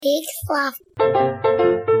Big fluff.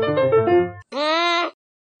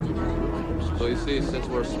 So you see, since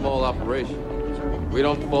we're a small operation, we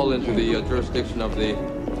don't fall into the jurisdiction of the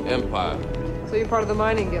Empire. So you're part of the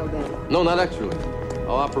mining guild then? No, not actually.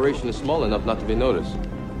 Our operation is small enough not to be noticed,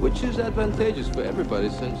 which is advantageous for everybody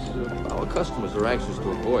since our customers are anxious to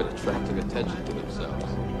avoid attracting attention to themselves.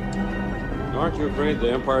 Aren't you afraid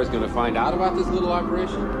the Empire's going to find out about this little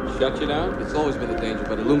operation? Shut you down? It's always been a danger,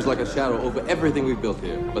 but it looms like a shadow over everything we've built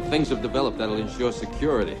here. But things have developed that'll ensure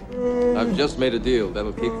security. I've just made a deal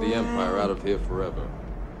that'll keep the Empire out of here forever.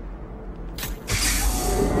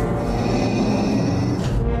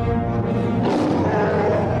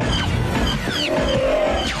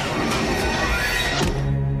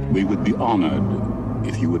 We would be honored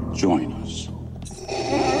if you would join us.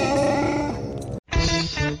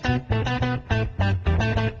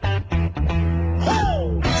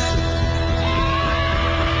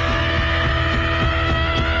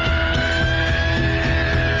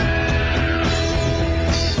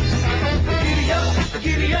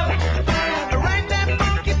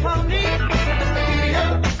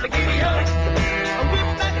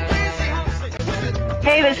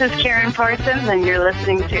 Hey, this is Karen Parsons, and you're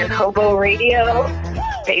listening to Hobo Radio.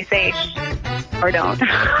 Stay safe, or don't.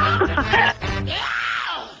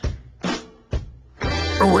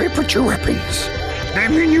 Away put your weapons. They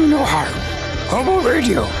mean you no harm. Hobo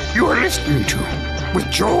Radio, you are listening to,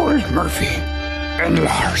 with Joel Murphy and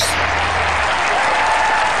Lars.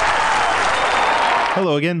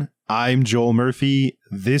 Hello again. I'm Joel Murphy.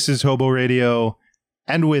 This is Hobo Radio,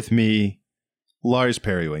 and with me, Lars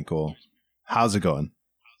Periwinkle. How's it going?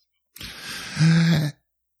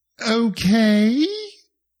 Okay.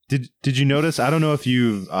 Did you notice? I don't know if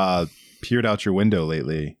you've peered out your window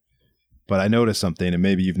lately, but I noticed something, and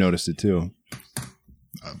maybe you've noticed it too.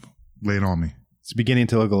 Lay it on me. It's beginning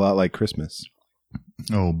to look a lot like Christmas.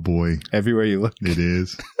 Oh boy! Everywhere you look, it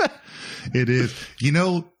is. It is. You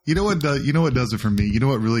know what does it for me. You know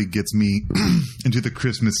what really gets me into the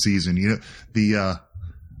Christmas season. You know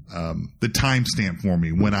the timestamp for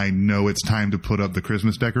me when I know it's time to put up the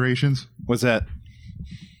Christmas decorations. What's that?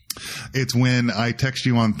 It's when I text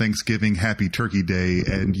you on Thanksgiving, Happy Turkey Day,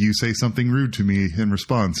 and you say something rude to me in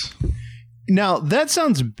response. Now, that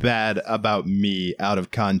sounds bad about me out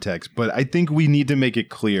of context, but I think we need to make it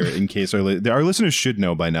clear in case our listeners should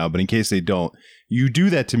know by now, but in case they don't, you do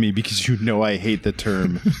that to me because you know I hate the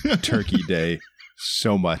term Turkey Day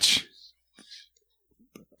so much.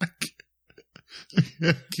 I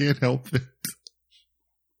can't help it.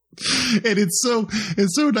 And it's so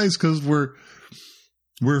nice because we're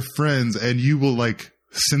friends, and you will like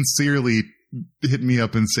sincerely hit me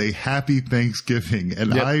up and say Happy Thanksgiving,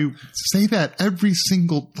 and yep. I say that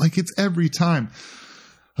it's every time.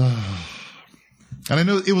 And I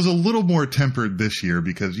know it was a little more tempered this year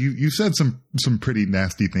because you said some pretty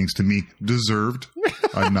nasty things to me. Deserved.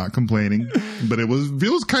 I'm not complaining, but it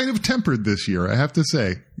was kind of tempered this year, I have to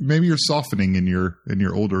say. Maybe you're softening in your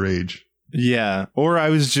older age. Yeah, or I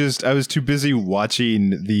was too busy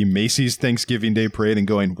watching the Macy's Thanksgiving Day parade and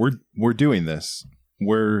going, we're doing this.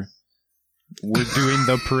 We're doing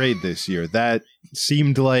the parade this year. That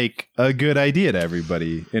seemed like a good idea to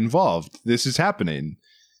everybody involved. This is happening.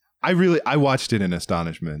 I watched it in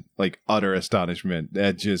astonishment, like utter astonishment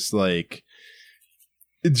at just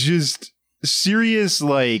serious,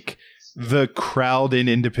 like the crowd in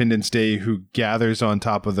Independence Day who gathers on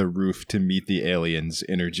top of the roof to meet the aliens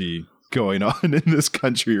energy going on in this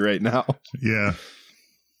country right now. Yeah.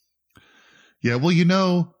 Yeah. Well,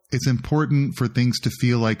 it's important for things to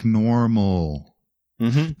feel like normal.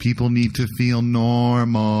 Mm-hmm. People need to feel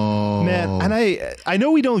normal, man. And I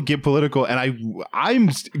know we don't get political, and I'm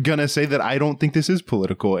gonna say that I don't think this is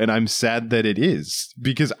political, and I'm sad that it is,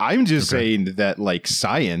 because I'm just saying that like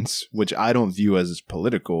science, which I don't view as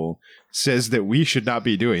political, says that we should not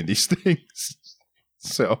be doing these things.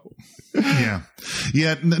 So yeah.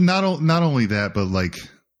 Not only that, but like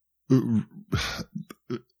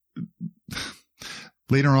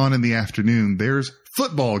later on in the afternoon, there's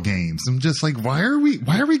football games. I'm just like, why are we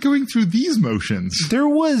going through these motions? There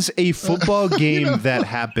was a football game that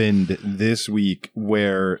happened this week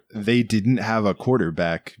where they didn't have a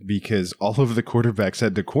quarterback because all of the quarterbacks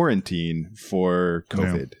had to quarantine for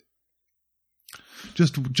COVID. Yeah.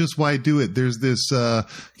 Just why do it? There's this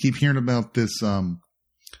keep hearing about this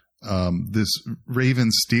this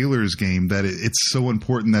Ravens Steelers game that it's so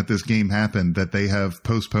important that this game happened that they have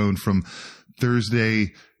postponed from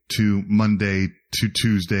Thursday to Monday to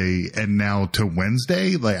Tuesday and now to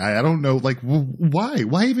Wednesday. Like, I don't know, like, why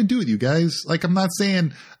even do it, you guys? Like, I'm not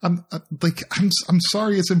saying I'm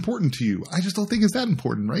sorry it's important to you. I just don't think it's that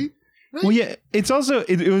important, right? Right? Well, yeah, it's also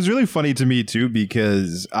it was really funny to me too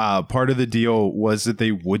because part of the deal was that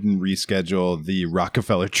they wouldn't reschedule the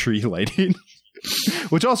Rockefeller tree lighting,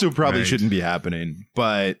 which also probably shouldn't be happening.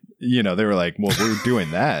 But you know, they were like, "Well, we're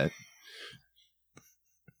doing that."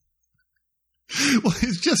 Well,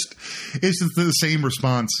 it's just the same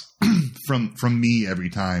response from me every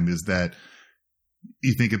time is that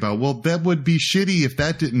you think about, well, that would be shitty if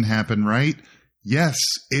that didn't happen, right? Yes,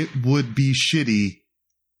 it would be shitty.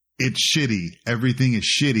 It's shitty. Everything is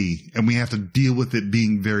shitty, and we have to deal with it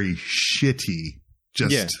being very shitty.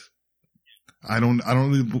 Just,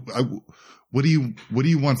 what do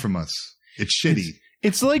you want from us? It's shitty.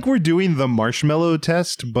 It's like we're doing the marshmallow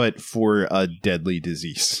test, but for a deadly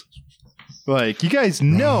disease. Like, you guys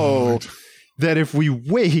know that if we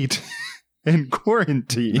wait and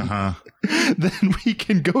quarantine, then we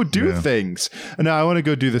can go do things. No, I want to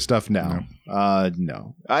go do the stuff now.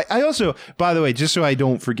 No. I also, by the way, just so I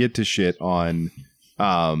don't forget to shit on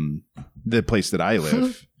the place that I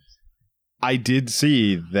live, I did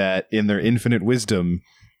see that in their infinite wisdom,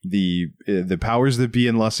 the powers that be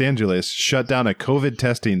in Los Angeles shut down a COVID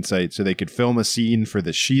testing site so they could film a scene for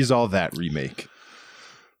the She's All That remake.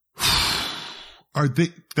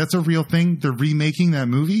 That's a real thing? They're remaking that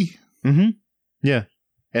movie? Mm-hmm. Yeah.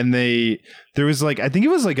 And there was like, I think it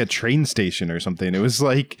was like a train station or something. It was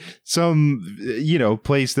like some,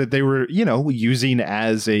 place that they were, using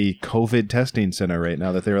as a COVID testing center right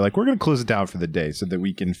now that they were like, we're going to close it down for the day so that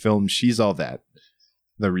we can film She's All That,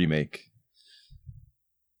 the remake.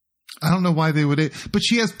 I don't know why they would, but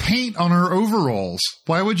she has paint on her overalls.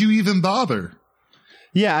 Why would you even bother?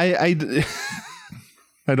 Yeah,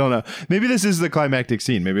 I don't know. Maybe this is the climactic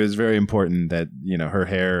scene. Maybe it was very important that, her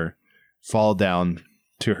hair fall down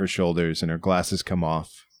to her shoulders and her glasses come off.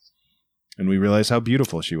 And we realize how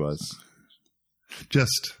beautiful she was.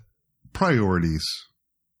 Just priorities.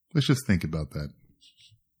 Let's just think about that.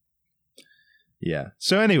 Yeah.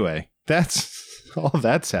 So anyway, all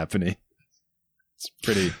that's happening. It's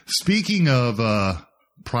pretty. Speaking of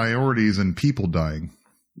priorities and people dying.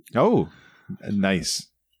 Oh, nice.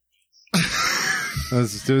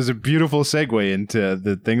 It was a beautiful segue into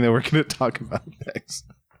the thing that we're going to talk about next.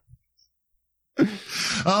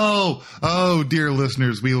 Oh, dear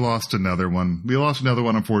listeners, we lost another one.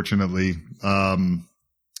 Unfortunately.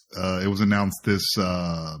 It was announced this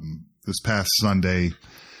past Sunday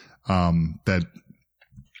that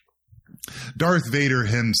Darth Vader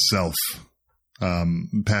himself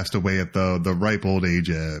passed away at the ripe old age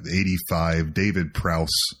of 85. David Prowse,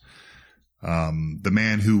 the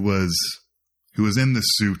man who was in the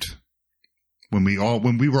suit when we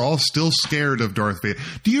were all still scared of Darth Vader.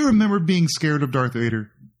 Do you remember being scared of Darth Vader?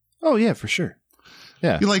 Oh yeah, for sure.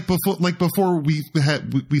 Yeah. Before we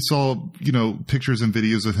saw, pictures and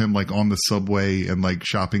videos of him like on the subway and like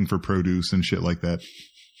shopping for produce and shit like that.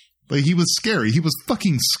 Like he was scary. He was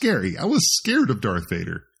fucking scary. I was scared of Darth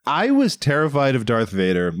Vader. I was terrified of Darth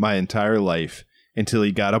Vader my entire life until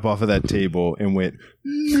he got up off of that table and went,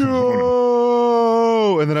 no.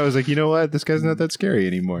 And then I was like, you know what? This guy's not that scary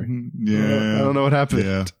anymore. Yeah. I don't know what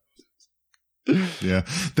happened. Yeah.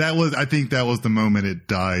 I think that was the moment it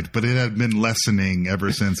died, but it had been lessening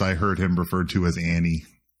ever since I heard him referred to as Annie.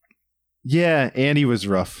 Yeah. Annie was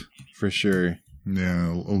rough for sure.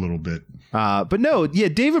 Yeah, a little bit. But no, yeah,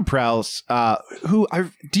 David Prowse,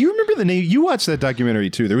 do you remember the name? You watched that documentary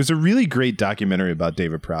too. There was a really great documentary about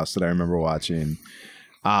David Prowse that I remember watching.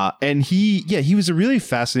 And he was a really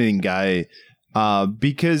fascinating guy,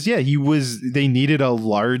 because they needed a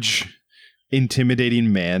large,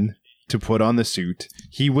 intimidating man to put on the suit.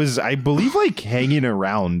 He was, I believe, like hanging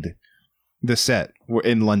around the set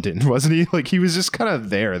in London, wasn't he? Like he was just kind of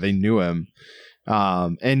there. They knew him.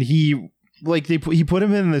 And he put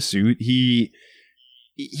him in the suit. He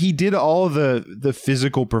did all of the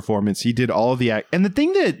physical performance. He did all of the act. And the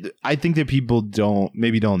thing that I think that people don't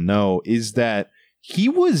know is that he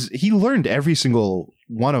learned every single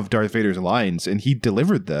one of Darth Vader's lines and he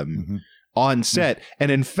delivered them on set.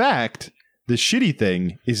 And in fact, the shitty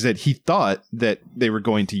thing is that he thought that they were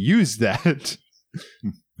going to use that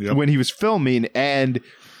when he was filming, and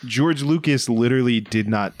George Lucas literally did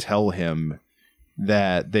not tell him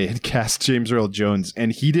that they had cast James Earl Jones,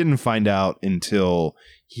 and he didn't find out until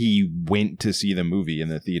he went to see the movie in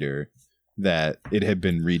the theater that it had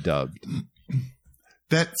been redubbed.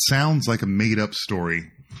 That sounds like a made-up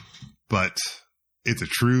story, but it's a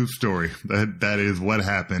true story. That is what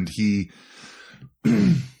happened. He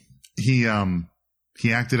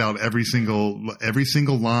acted out every single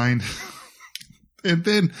line. And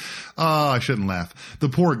then, I shouldn't laugh. The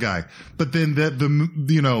poor guy. But then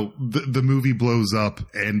the movie blows up,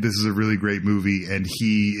 and this is a really great movie, and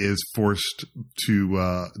he is forced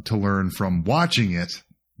to learn from watching it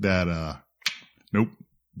that, nope,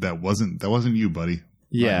 that wasn't you, buddy.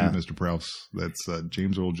 Yeah. Not you, Mr. Prowse. That's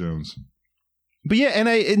James Earl Jones. But yeah,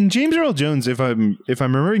 and James Earl Jones, if I'm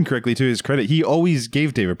remembering correctly, to his credit, he always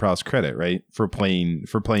gave David Prowse credit, right, for playing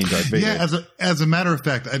Darth Vader. Yeah, as a matter of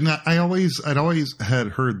fact, I'd always had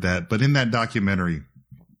heard that, but in that documentary,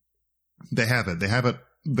 they have it.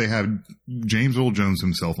 They have James Earl Jones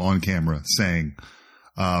himself on camera saying,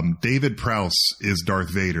 "David Prowse is Darth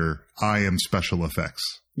Vader. I am special effects."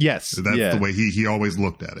 Yes, that's the way he always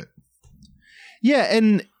looked at it. Yeah,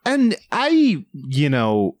 and I, you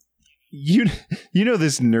know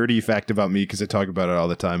this nerdy fact about me, because I talk about it all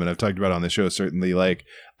the time, and I've talked about it on the show, certainly. Like,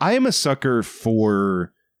 I am a sucker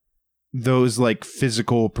for those, like,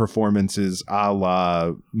 physical performances a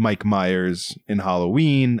la Mike Myers in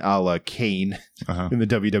Halloween, a la Kane in the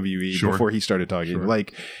WWE before he started talking. Sure.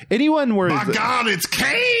 Like, anyone where... My God, it's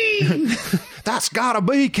Kane! That's gotta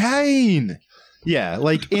be Kane! Yeah,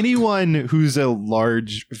 like, anyone who's a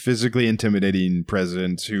large, physically intimidating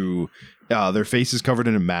presence who... their face is covered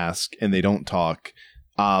in a mask and they don't talk.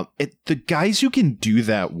 The guys who can do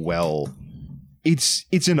that well,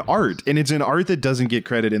 it's an art, and it's an art that doesn't get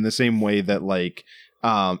credit in the same way that, like,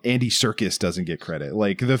 Andy Serkis doesn't get credit.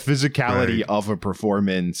 Like, the physicality of a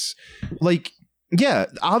performance, like, yeah,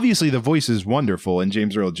 obviously the voice is wonderful and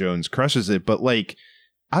James Earl Jones crushes it, but, like,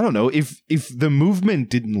 I don't know, if the movement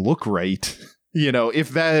didn't look right, you know,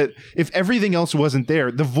 if everything else wasn't there,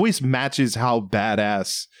 the voice matches how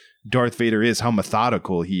badass Darth Vader is, how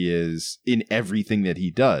methodical he is in everything that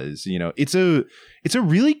he does. You know, it's a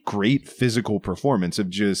really great physical performance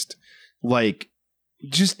of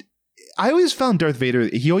I always found Darth Vader,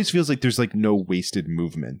 he always feels like there's, like, no wasted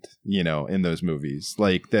movement, you know, in those movies.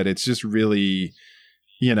 Like, that it's just really,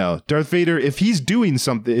 you know, Darth Vader, if he's doing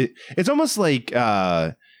something, it's almost like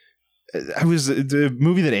the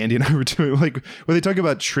movie that Andy and I were doing, like, when they talk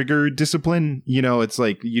about trigger discipline, you know, it's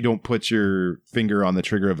like you don't put your finger on the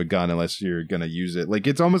trigger of a gun unless you're gonna use it. Like,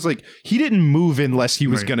 it's almost like he didn't move unless he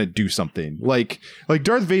was gonna do something. Like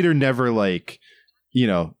Darth Vader never, like, you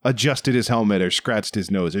know, adjusted his helmet or scratched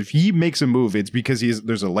his nose. If he makes a move, it's because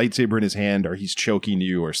there's a lightsaber in his hand or he's choking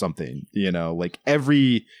you or something. You know, like,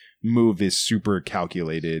 every move is super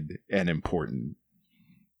calculated and important.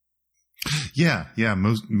 Yeah,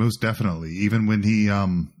 most definitely. Even when he,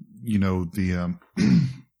 you know, the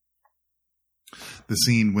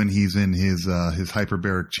scene when he's in his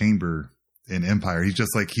hyperbaric chamber in Empire, he's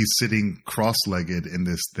sitting cross-legged in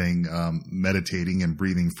this thing, meditating and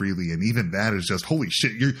breathing freely, and even that is just, holy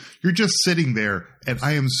shit! You're just sitting there, and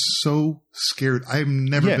I am so scared. I have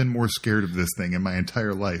never been more scared of this thing in my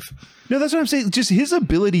entire life. No, that's what I'm saying. Just his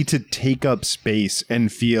ability to take up space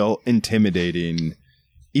and feel intimidating.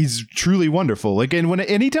 He's truly wonderful. Like, and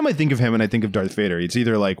anytime I think of him and I think of Darth Vader, it's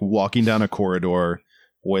either like walking down a corridor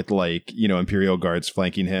with, like, you know, Imperial guards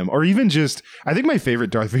flanking him, or even just, I think my favorite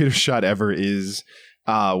Darth Vader shot ever is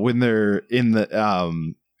when they're in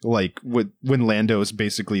the when Lando's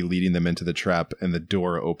basically leading them into the trap and the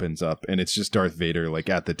door opens up and it's just Darth Vader, like,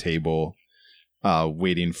 at the table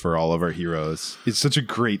waiting for all of our heroes. It's such a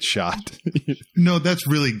great shot. No, that's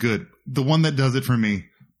really good. The one that does it for me.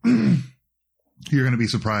 You're going to be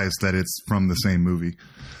surprised that it's from the same movie.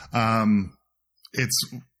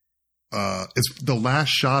 It's the last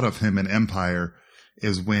shot of him in Empire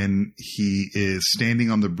is when he is standing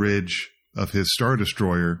on the bridge of his Star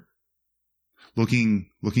Destroyer, looking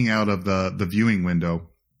out of the viewing window,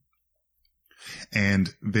 and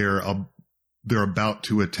they're about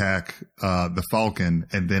to attack the Falcon,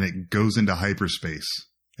 and then it goes into hyperspace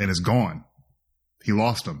and is gone. He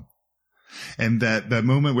lost him. And that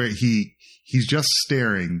moment where he's just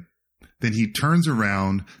staring, then he turns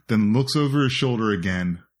around, then looks over his shoulder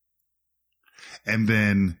again, and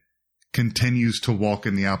then continues to walk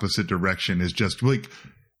in the opposite direction is just like,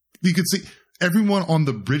 you could see everyone on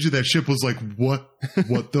the bridge of that ship was like, what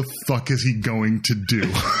the fuck is he going to do?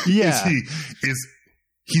 Yeah.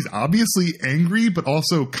 He's obviously angry, but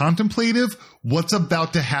also contemplative. What's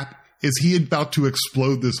about to happen? Is he about to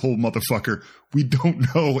explode this whole motherfucker? We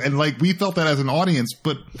don't know. And, like, we felt that as an audience,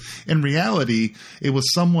 but in reality, it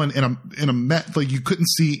was someone in a like, you couldn't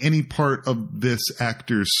see any part of this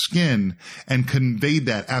actor's skin and conveyed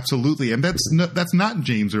that absolutely. And that's not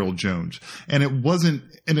James Earl Jones. And it wasn't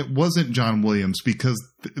John Williams, because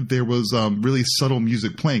there was really subtle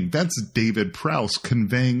music playing. That's David Prowse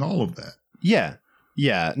conveying all of that. Yeah.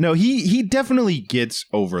 Yeah. No, he definitely gets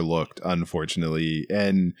overlooked, unfortunately.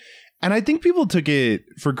 And And I think people took it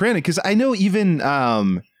for granted because I know even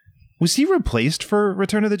was he replaced for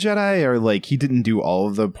Return of the Jedi, or like he didn't do all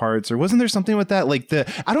of the parts, or wasn't there something with that? Like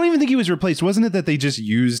I don't even think he was replaced. Wasn't it that they just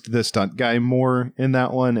used the stunt guy more in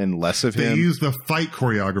that one and less of him? They used the fight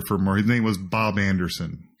choreographer more. His name was Bob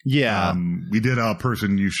Anderson. Yeah, we did a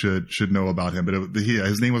person you should know about him, but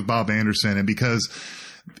his name was Bob Anderson, and because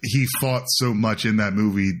he fought so much in that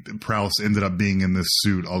movie, Prowse ended up being in this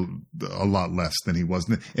suit a lot less than he was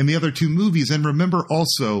in the other two movies. And remember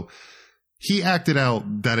also, he acted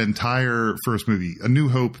out that entire first movie, A New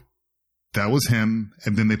Hope. That was him.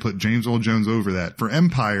 And then they put James Earl Jones over that. For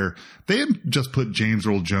Empire, they didn't just put James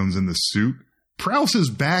Earl Jones in the suit. Prowse is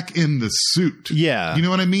back in the suit. Yeah. You know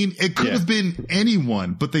what I mean? It could have been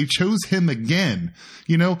anyone, but they chose him again.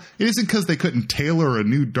 You know, it isn't because they couldn't tailor a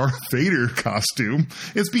new Darth Vader costume.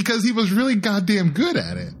 It's because he was really goddamn good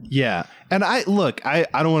at it. Yeah. And I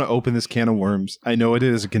don't want to open this can of worms. I know it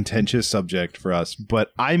is a contentious subject for us, but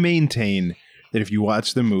I maintain that if you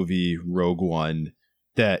watch the movie Rogue One,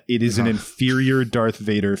 that it is an inferior Darth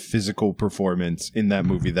Vader physical performance in that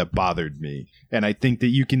movie that bothered me. And I think that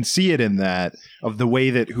you can see it in that, of the way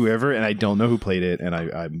that whoever, and I don't know who played it, and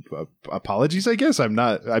I'm apologies, I guess.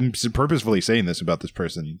 I'm purposefully saying this about this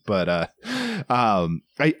person, but I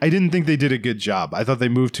didn't think they did a good job. I thought they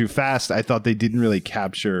moved too fast. I thought they didn't really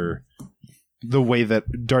capture the way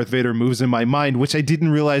that Darth Vader moves in my mind, which I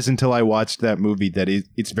didn't realize until I watched that movie, that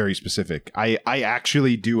it's very specific. I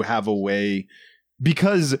actually do have a way,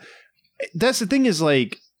 because that's the thing is,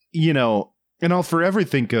 like, you know, and I'll forever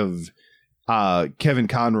think of Kevin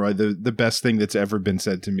Conroy, the best thing that's ever been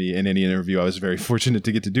said to me in any interview I was very fortunate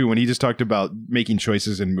to get to do, when he just talked about making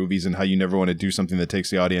choices in movies and how you never want to do something that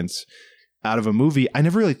takes the audience out of a movie. I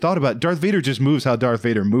never really thought about Darth Vader just moves how Darth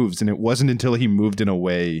Vader moves, and it wasn't until he moved in a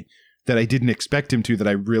way that I didn't expect him to that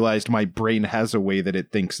I realized my brain has a way that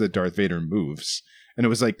it thinks that Darth Vader moves. And it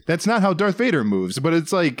was like, that's not how Darth Vader moves, but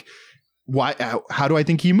it's like, why? How do I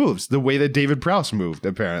think he moves? The way that David Prowse moved,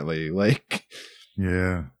 apparently. Like,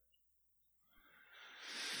 yeah,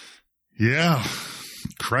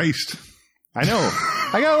 Christ, I know.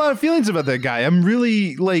 I got a lot of feelings about that guy. I'm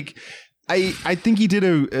really like, I think he did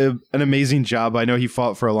an amazing job. I know he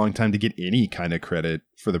fought for a long time to get any kind of credit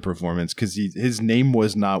for the performance, because his name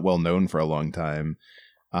was not well known for a long time.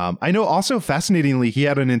 I know also, fascinatingly, he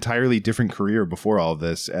had an entirely different career before all of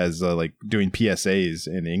this, as like doing PSAs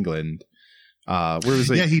in England. Where it was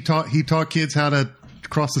like, yeah, he taught kids how to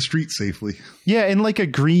cross the street safely. Yeah, in like a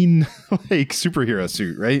green like superhero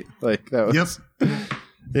suit, right? Like that was, yep.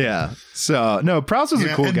 Yeah. So no, Prowse was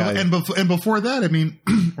a cool guy. And before that, I mean,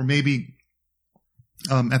 or maybe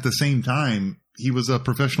at the same time, he was a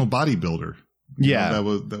professional bodybuilder. Yeah, he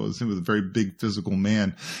was a very big physical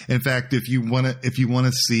man. In fact, if you want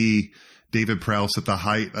to see David Prowse at the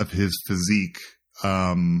height of his physique,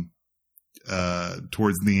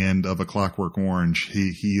 towards the end of A Clockwork Orange,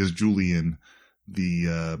 he is Julian,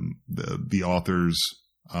 the author's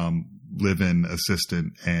live-in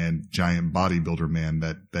assistant and giant bodybuilder man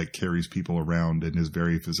that carries people around and is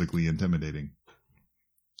very physically intimidating.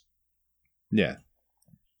 Yeah.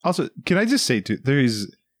 Also, can I just say too, there's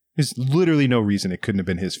literally no reason it couldn't have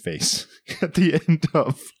been his face at the end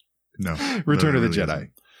of Return of the Jedi.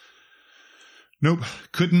 Nope,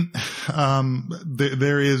 couldn't.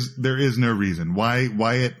 There is no reason why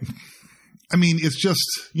it. I mean, it's just,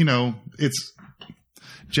 you know, it's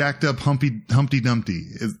jacked up Humpty Dumpty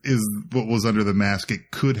is what was under the mask. It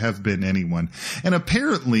could have been anyone, and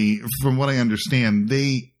apparently, from what I understand,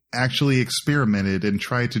 they actually experimented and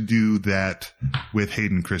tried to do that with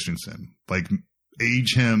Hayden Christensen, like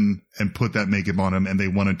age him and put that makeup on him, and they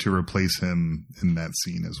wanted to replace him in that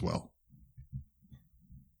scene as well.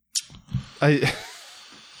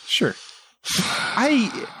 Sure.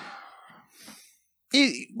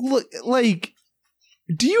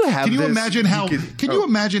 Do you have? Can you this? imagine how? Can you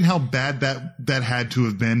imagine how bad that had to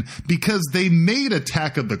have been? Because they made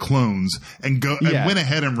Attack of the Clones and went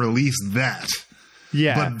ahead and released that.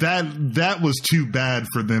 Yeah, but that was too bad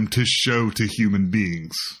for them to show to human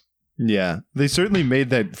beings. Yeah, they certainly made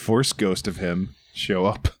that Force ghost of him show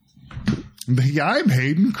up. I'm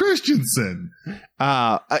Hayden Christensen. Can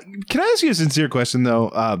I ask you a sincere question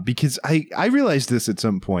though? Because I realized this at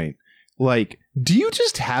some point. Like, do you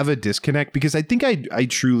just have a disconnect? Because I think I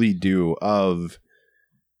truly do. Of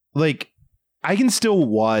like, I can still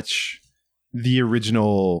watch the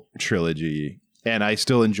original trilogy and I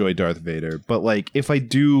still enjoy Darth Vader. But like, if I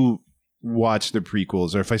do watch the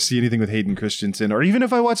prequels, or if I see anything with Hayden Christensen, or even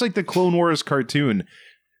if I watch like the Clone Wars cartoon,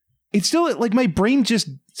 it's still like my brain just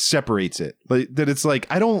separates it. Like that, it's like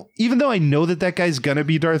I don't. Even though I know that guy's gonna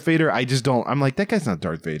be Darth Vader, I just don't. I'm like, that guy's not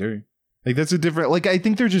Darth Vader. Like, that's a different, like, I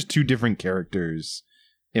think they're just two different characters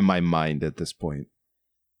in my mind at this point.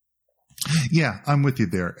 Yeah, I'm with you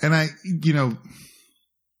there. And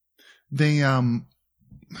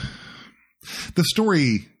the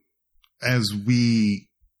story as we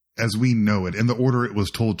know it, in the order it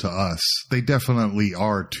was told to us, they definitely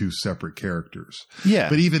are two separate characters. Yeah.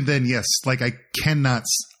 But even then, yes, like I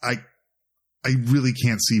really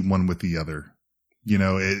can't see one with the other.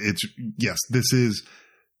 It's yes, this is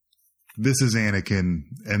Anakin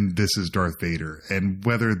and this is Darth Vader. And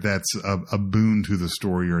whether that's a boon to the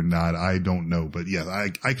story or not, I don't know. But yeah,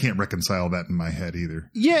 I can't reconcile that in my head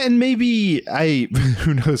either. Yeah, and maybe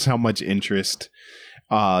who knows how much interest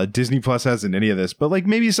Disney Plus has in any of this, but like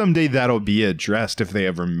maybe someday that'll be addressed if they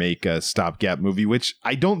ever make a stopgap movie, which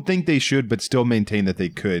I don't think they should, but still maintain that they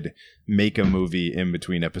could make a movie in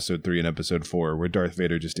between episode 3 and episode 4 where Darth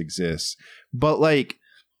Vader just exists. But like,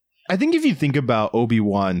 I think if you think about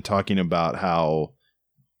Obi-Wan talking about how,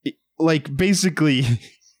 like, basically,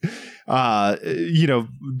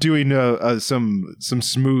 doing some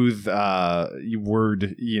smooth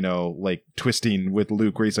word, like twisting with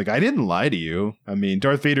Luke, where he's like, I didn't lie to you. I mean,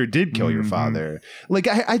 Darth Vader did kill your father. Like,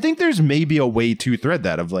 I think there's maybe a way to thread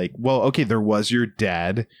that of like, well, okay, there was your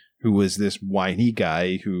dad who was this whiny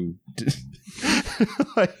guy who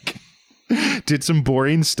did some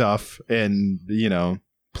boring stuff and,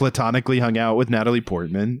 platonically hung out with Natalie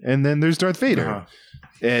Portman, and then there's Darth Vader,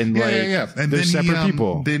 and and there's separate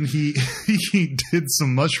people. Then he did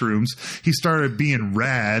some mushrooms. He started being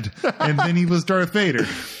rad, and then he was Darth Vader.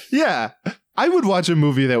 Yeah, I would watch a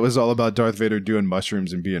movie that was all about Darth Vader doing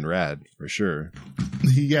mushrooms and being rad for sure.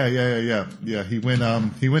 Yeah.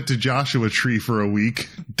 He went to Joshua Tree for a week.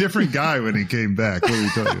 Different guy when he came back. Let me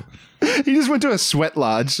tell you, he just went to a sweat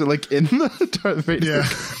lodge, like in the Darth Vader. Yeah.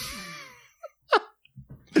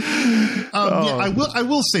 I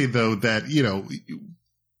will say though that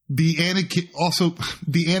the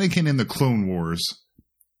Anakin in the Clone Wars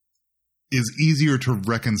is easier to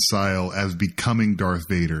reconcile as becoming Darth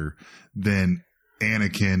Vader than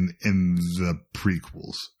Anakin in the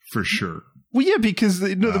prequels, for sure. Well, yeah, because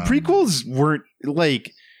the prequels weren't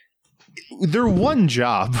like, their one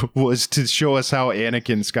job was to show us how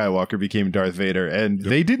Anakin Skywalker became Darth Vader, and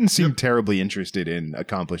they didn't seem terribly interested in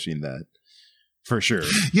accomplishing that. For sure.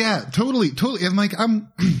 Yeah, totally. And like, I'm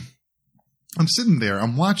sitting there,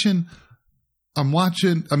 I'm in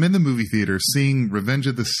the movie theater seeing Revenge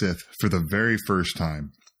of the Sith for the very first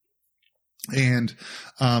time. And,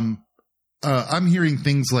 I'm hearing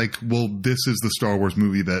things like, well, this is the Star Wars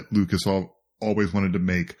movie that Lucas always wanted to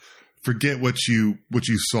make. Forget what you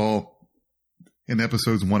saw in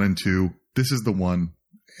episodes 1 and 2. This is the one.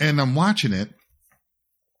 And I'm watching it.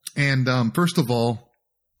 And, first of all,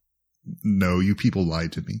 no, you people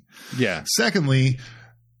lied to me. Yeah. Secondly,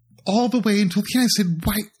 all the way until the end, I said,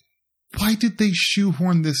 why did they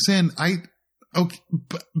shoehorn this in? Okay,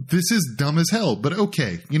 but this is dumb as hell, but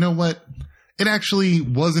okay. You know what? It actually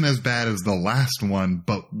wasn't as bad as the last one,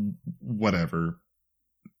 but whatever.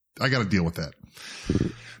 I got to deal with that.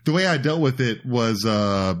 The way I dealt with it was,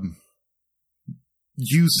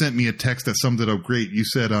 you sent me a text that summed it up great. You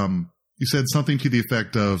said something to the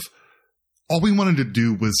effect of, all we wanted to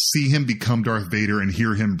do was see him become Darth Vader and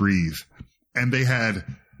hear him breathe. And they had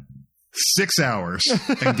 6 hours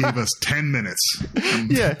and gave us 10 minutes.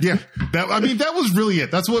 Yeah. That was really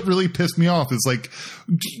it. That's what really pissed me off. Is like,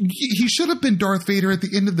 he should have been Darth Vader at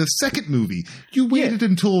the end of the second movie. You waited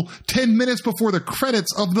until 10 minutes before the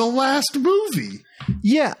credits of the last movie.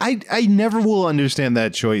 Yeah, I never will understand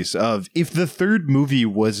that choice of, if the third movie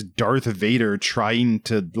was Darth Vader trying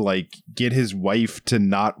to like get his wife to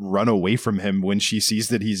not run away from him when she sees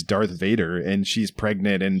that he's Darth Vader and she's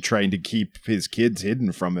pregnant and trying to keep his kids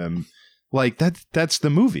hidden from him. Like that's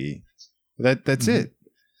the movie. That's it.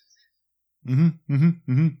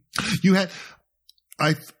 You had,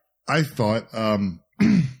 I thought,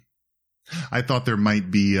 I thought there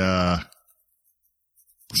might be,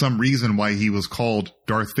 some reason why he was called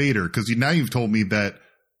Darth Vader. Cause now you've told me that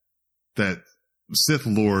Sith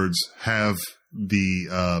Lords have the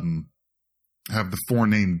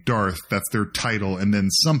forename Darth. That's their title. And then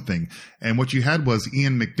something. And what you had was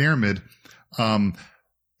Ian McDiarmid.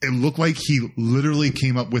 It looked like he literally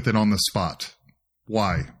came up with it on the spot.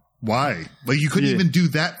 Why? Like, you couldn't even do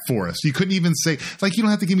that for us. You couldn't even say, like, you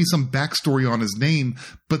don't have to give me some backstory on his name,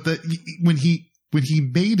 but when he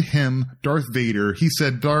made him Darth Vader, he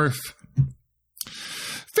said Darth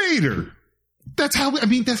Vader. That's how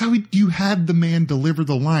you had the man deliver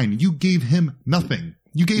the line. You gave him nothing.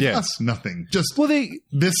 You gave us nothing. Just,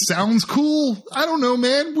 this sounds cool. I don't know,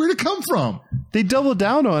 man. Where'd it come from? They double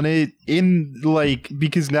down on it in like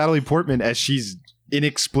because Natalie Portman, as she's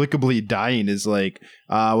inexplicably dying, is like,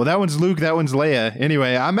 well, that one's Luke, that one's Leia.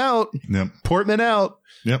 Anyway, I'm out. Yep. Portman out.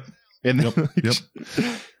 Yep. And then, Yep.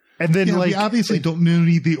 And then we obviously don't know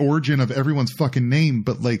the origin of everyone's fucking name,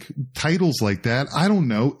 but like titles like that, I don't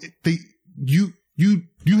know. You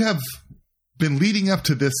have been leading up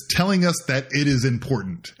to this telling us that it is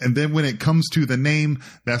important. And then when it comes to the name,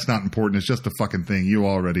 that's not important. It's just a fucking thing. You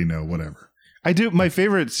already know, whatever. I do. My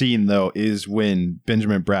favorite scene, though, is when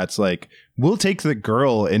Benjamin Bratt's like, we'll take the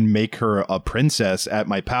girl and make her a princess at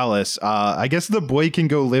my palace. I guess the boy can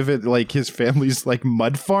go live at like his family's like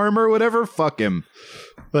mud farm or whatever. Fuck him.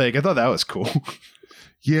 Like, I thought that was cool.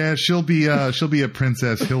 Yeah, she'll be a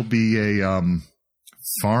princess. He'll be a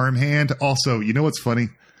farmhand. Also, you know what's funny?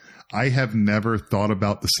 I have never thought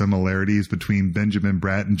about the similarities between Benjamin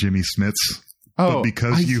Bratt and Jimmy Smits. But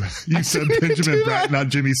because you said Benjamin Bratt, not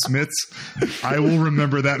Jimmy Smits, I will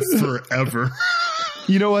remember that forever.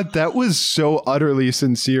 You know what? That was so utterly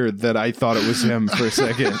sincere that I thought it was him for a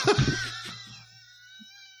second.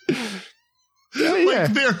 Yeah.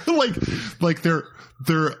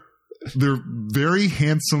 They're very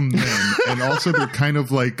handsome men, and also they're kind of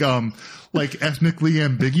like ethnically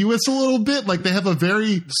ambiguous a little bit. Like they have a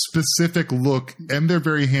very specific look, and they're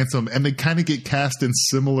very handsome, and they kind of get cast in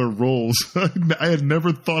similar roles. I had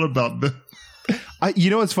never thought about them. You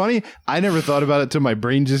know what's funny? I never thought about it till my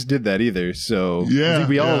brain just did that either. So yeah, I think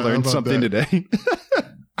we all learned something today.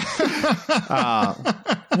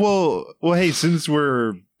 Well, hey, since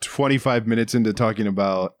we're 25 minutes into talking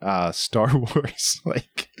about Star Wars,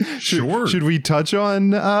 like, should we touch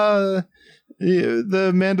on the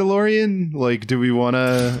Mandalorian? Like, do we want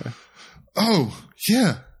to? Oh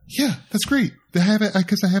yeah, that's great. I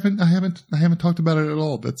haven't talked about it at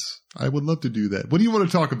all. I would love to do that. What do you want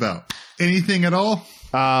to talk about? Anything at all?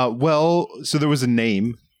 Well, so there was a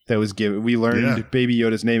name that was given. We learned Baby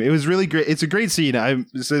Yoda's name. It was really great. It's a great scene.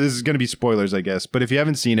 So this is going to be spoilers, I guess. But if you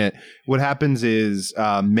haven't seen it, what happens is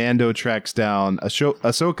Mando tracks down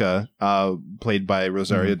Ahsoka, played by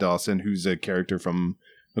Rosario Dawson, who's a character from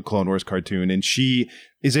the Clone Wars cartoon, and she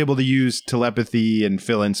is able to use telepathy and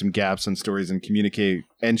fill in some gaps in stories and communicate.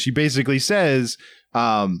 And she basically says,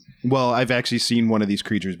 well, I've actually seen one of these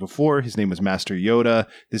creatures before. His name was Master Yoda.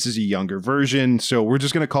 This is a younger version, so we're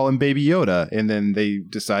just going to call him Baby Yoda. And then they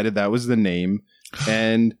decided that was the name,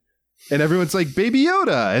 and everyone's like, Baby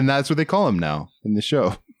Yoda, and that's what they call him now in the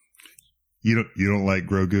show. You don't like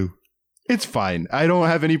Grogu? It's fine. I don't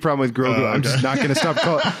have any problem with Grogu. Okay. I'm just not going to stop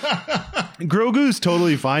calling. Grogu's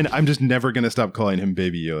totally fine. I'm just never going to stop calling him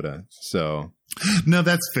Baby Yoda. So no,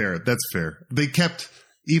 that's fair. That's fair. They kept,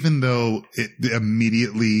 even though it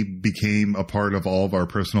immediately became a part of all of our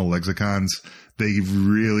personal lexicons, they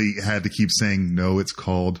really had to keep saying, no, it's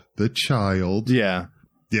called the child. Yeah.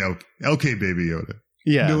 Yeah. Okay, Baby Yoda.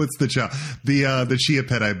 Yeah. No, it's the child. The Chia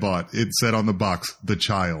Pet I bought, it said on the box, the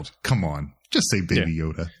child. Come on. Just say Baby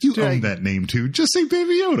Yoda. You own that name too. Just say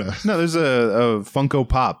Baby Yoda. No, there's a Funko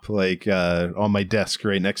Pop like on my desk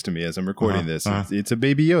right next to me as I'm recording this. It's a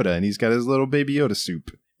Baby Yoda, and he's got his little Baby Yoda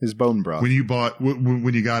soup, his bone broth. When you got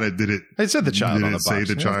it, did it? I said the child on the box. Say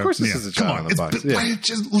the child? Of course, this is the child on the box.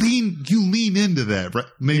 Just lean into that. Right?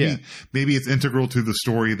 Maybe it's integral to the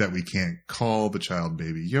story that we can't call the child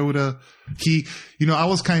Baby Yoda. I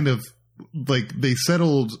was kind of like they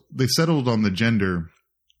settled on the gender.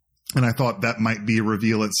 And I thought that might be a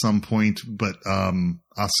reveal at some point, but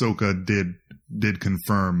Ahsoka did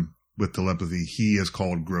confirm with telepathy he is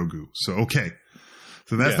called Grogu. So okay,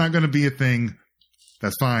 so that's not going to be a thing.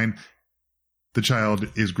 That's fine. The child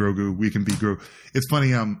is Grogu. We can be Grogu. It's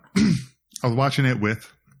funny. I was watching it with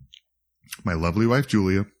my lovely wife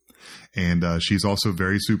Julia, and she's also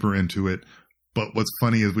very super into it. But what's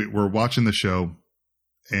funny is we're watching the show,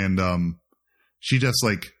 and she just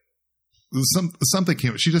like. Something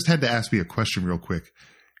came. She just had to ask me a question real quick,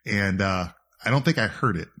 and I don't think I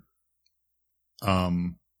heard it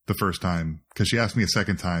the first time because she asked me a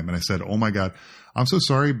second time, and I said, "Oh my god, I'm so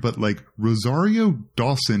sorry, but like Rosario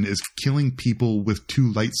Dawson is killing people with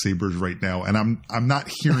 2 lightsabers right now, and I'm not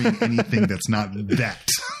hearing anything that's not that."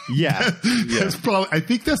 Yeah, that's probably. I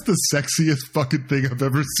think that's the sexiest fucking thing I've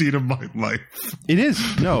ever seen in my life. It is.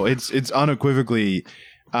 No, it's unequivocally.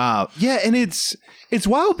 And it's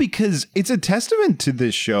wild because it's a testament to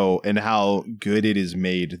this show and how good it is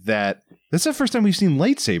made that that's the first time we've seen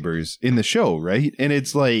lightsabers in the show, right? And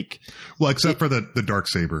it's like, well, except for the dark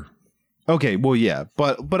saber. Okay, well, yeah,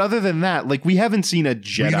 but other than that, like we haven't seen a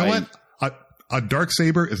Jedi. Well, you know what? A dark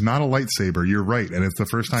saber is not a lightsaber. You're right, and it's the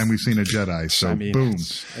first time we've seen a Jedi. So boom.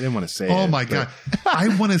 I didn't want to say. Oh my god,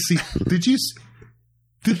 I want to see. Did you?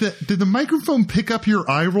 Did the microphone pick up your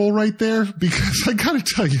eye roll right there? Because I gotta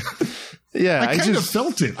tell you, Yeah, I kind of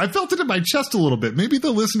felt it. I felt it in my chest a little bit. Maybe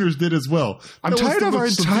the listeners did as well. I'm tired of our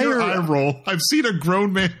entire eye roll. I've seen a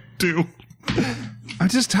grown man do. I'm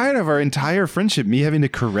just tired of our entire friendship. Me having to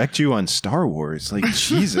correct you on Star Wars, like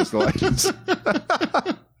Jesus. No,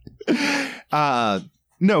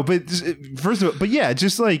 but first of all, but yeah,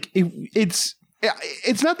 just like it's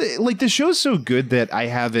not that, like, the show's so good that I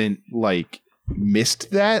haven't like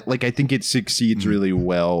missed that. Like, I think it succeeds really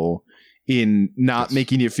well in not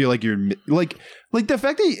making you feel like you're like the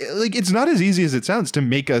fact that like it's not as easy as it sounds to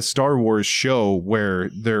make a Star Wars show where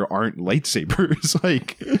there aren't lightsabers.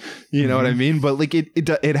 Like, you know what I mean? But like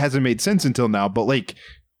it hasn't made sense until now. But like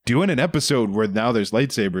doing an episode where now there's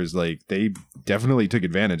lightsabers, like they definitely took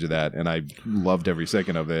advantage of that, and I loved every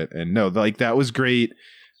second of it. And no, like that was great.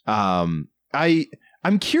 I'm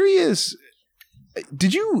curious.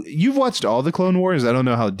 You've watched all the Clone Wars? I don't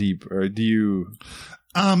know how deep, or do you?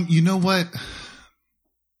 You know what?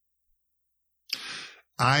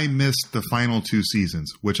 I missed the final 2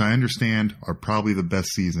 seasons, which I understand are probably the best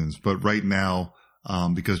seasons. But right now,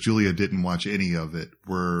 because Julia didn't watch any of it,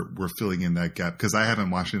 we're filling in that gap, because I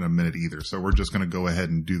haven't watched it in a minute either. So we're just going to go ahead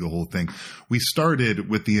and do the whole thing. We started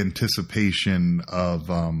with the anticipation of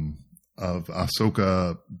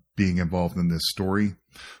Ahsoka being involved in this story.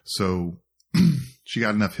 So she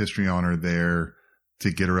got enough history on her there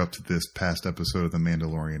to get her up to this past episode of The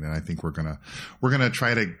Mandalorian. And I think we're gonna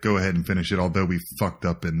try to go ahead and finish it, although we fucked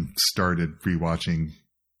up and started rewatching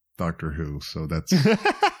Doctor Who. So that's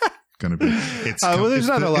gonna be, there's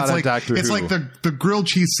not a lot of Doctor Who. It's like the grilled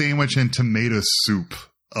cheese sandwich and tomato soup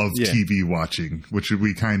of TV watching, which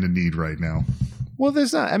we kind of need right now. Well,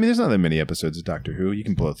 there's not that many episodes of Doctor Who. You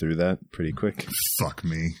can blow through that pretty quick. Fuck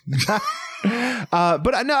me.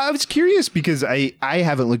 But no, I was curious because I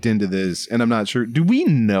haven't looked into this, and I'm not sure. Do we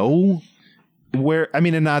know where? I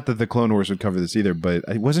mean, and not that the Clone Wars would cover this either, but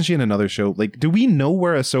wasn't she in another show? Like, do we know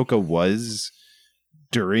where Ahsoka was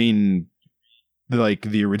during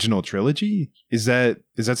the original trilogy? Is that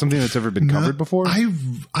something that's ever been covered before? I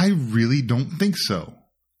really don't think so.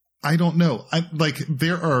 I don't know.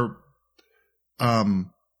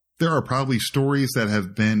 There are probably stories that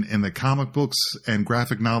have been in the comic books and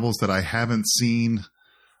graphic novels that I haven't seen.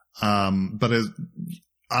 But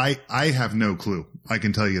I have no clue. I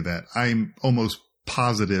can tell you that. I'm almost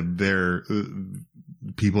positive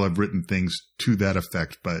people have written things to that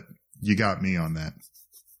effect, but you got me on that.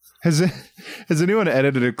 Has anyone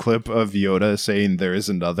edited a clip of Yoda saying there is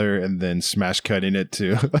another and then smash cutting it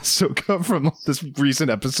to Ahsoka from this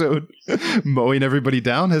recent episode mowing everybody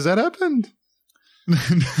down? Has that happened?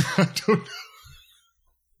 I don't know.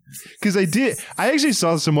 Because I actually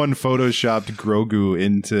saw someone photoshopped Grogu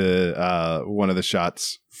into one of the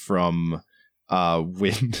shots from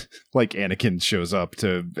when like Anakin shows up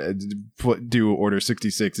to do Order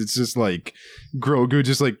 66. It's just like Grogu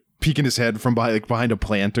just like peeking his head from behind a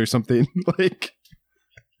plant or something. Like,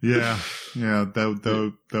 yeah,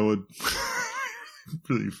 that would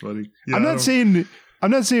really funny. Yeah, I'm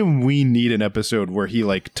not saying we need an episode where he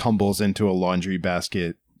like tumbles into a laundry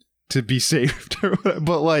basket to be saved or whatever,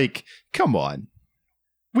 but like, come on.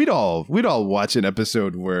 We'd all watch an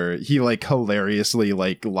episode where he like hilariously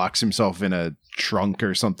like locks himself in a trunk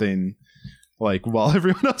or something, like while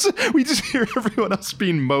we just hear everyone else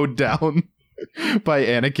being mowed down by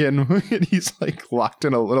Anakin, and he's like locked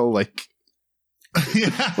in a little like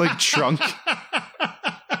trunk.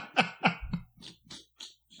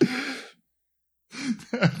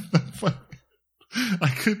 I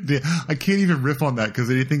can't even riff on that,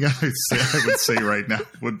 because anything I would say right now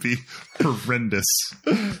would be horrendous.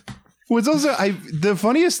 Well, it's also the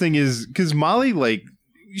funniest thing is because Molly, like,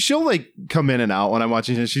 she'll like come in and out when I'm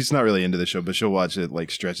watching it. She's not really into the show, but she'll watch it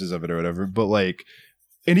like stretches of it or whatever. But like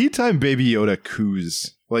anytime Baby Yoda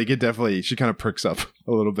coos, like she kind of perks up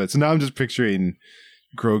a little bit. So now I'm just picturing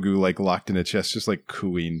Grogu like locked in a chest, just like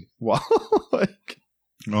cooing while like,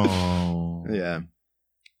 oh yeah.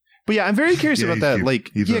 But yeah, I'm very curious about that.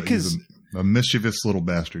 Like, he's a mischievous little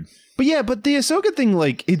bastard. But the Ahsoka thing,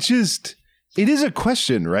 like, it is a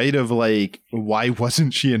question, right? Of like, why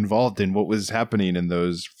wasn't she involved in what was happening in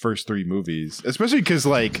those first 3 movies? Especially because,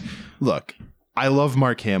 like, look, I love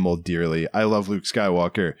Mark Hamill dearly. I love Luke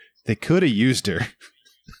Skywalker. They could have used her.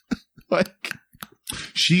 Like,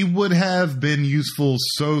 she would have been useful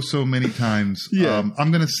so many times. Yeah.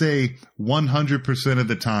 I'm going to say 100% of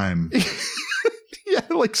the time. Yeah,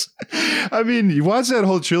 like, I mean, you watch that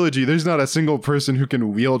whole trilogy, there's not a single person who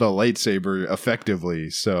can wield a lightsaber effectively.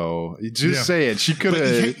 So, just say it. She could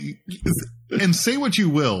have... And say what you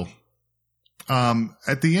will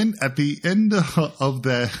at the end of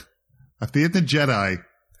Jedi,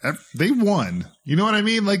 they won. You know what I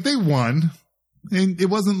mean? Like, they won. And it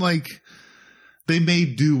wasn't like they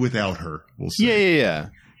made do without her, we'll say. Yeah.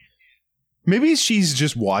 Maybe she's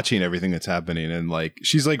just watching everything that's happening and like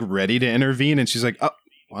she's like ready to intervene and she's like,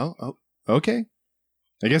 okay.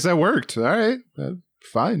 I guess that worked. All right.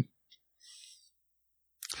 Fine.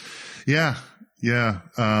 Yeah. They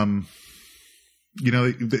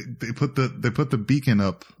put the beacon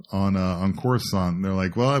up on Coruscant. And they're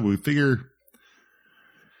like, well, we figure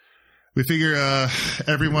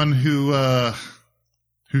everyone who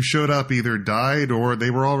showed up either died or they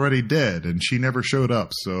were already dead, and she never showed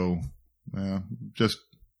up. So, just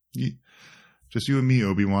you and me,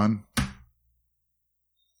 Obi-Wan.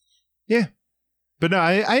 Yeah, but no,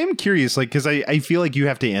 I am curious, like, because I feel like you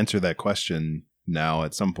have to answer that question now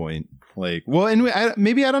at some point. Like, well, and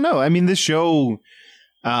maybe I don't know. I mean, this show,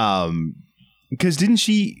 because didn't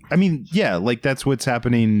she? I mean, yeah, like that's what's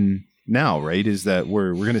happening now, right? Is that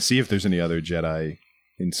we're going to see if there's any other Jedi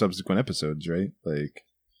in subsequent episodes, right? Like,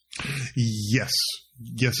 yes,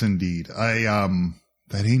 indeed.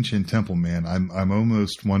 That ancient temple, man. I'm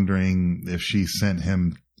almost wondering if she sent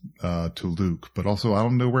him to Luke, but also I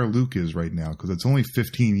don't know where Luke is right now because it's only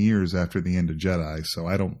 15 years after the end of Jedi, so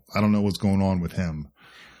I don't know what's going on with him.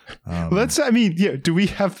 Well, do we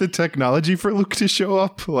have the technology for Luke to show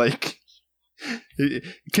up? Like,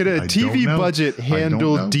 could a TV budget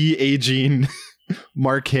handle de-aging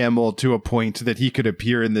Mark Hamill to a point that he could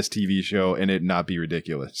appear in this TV show and it not be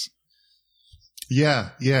ridiculous? Yeah,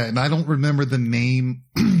 and I don't remember the name.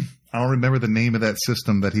 I don't remember the name of that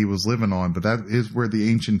system that he was living on, but that is where the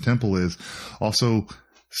ancient temple is. Also,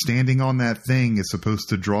 standing on that thing is supposed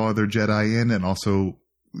to draw other Jedi in and also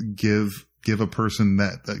give a person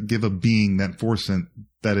give a being that force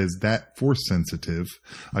sensitive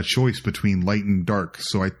a choice between light and dark.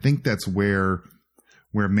 So I think that's where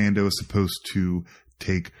Mando is supposed to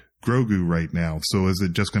take Grogu right now. So is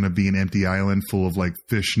it just going to be an empty island full of like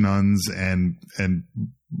fish nuns and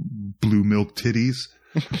blue milk titties?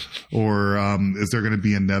 Or is there going to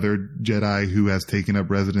be another Jedi who has taken up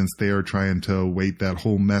residence there trying to wait that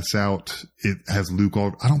whole mess out? It has Luke.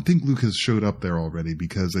 I don't think Luke has showed up there already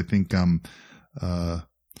because I think Ben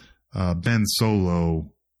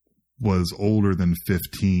Solo was older than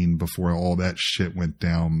 15 before all that shit went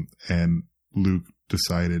down, and Luke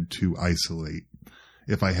decided to isolate.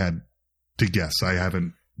 If I had to guess, I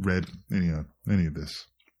haven't read any of this.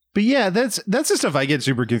 But yeah, that's the stuff I get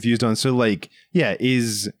super confused on. So like, yeah,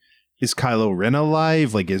 is Kylo Ren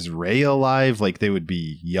alive? Like, is Rey alive? Like, they would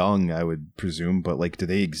be young, I would presume, but like, do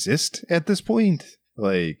they exist at this point?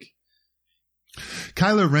 Like,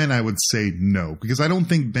 Kylo Ren, I would say no, because I don't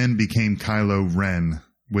think Ben became Kylo Ren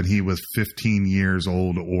when he was 15 years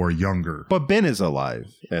old or younger. But Ben is alive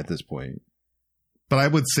at this point. But I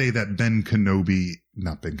would say that Ben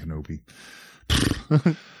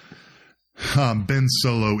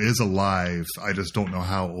Solo is alive. I just don't know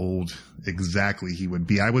how old exactly he would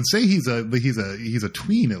be. I would say he's a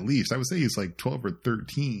tween at least. I would say he's like 12 or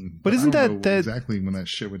 13. But isn't that exactly when that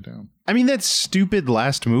shit went down? I mean, that stupid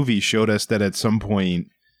last movie showed us that at some point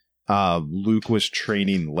Luke was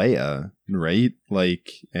training Leia, right? Like,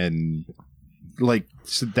 and like,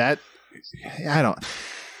 so that I don't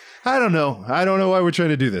know. I don't know why we're trying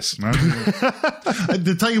to do this.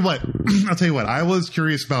 To tell you what, I'll tell you what. I was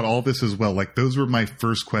curious about all this as well. Like, those were my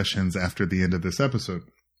first questions after the end of this episode.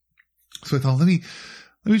 So I thought,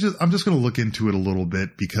 I'm just going to look into it a little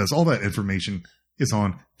bit because all that information is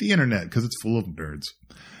on the internet because it's full of nerds.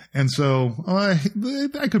 And so I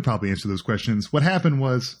could probably answer those questions. What happened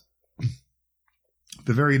was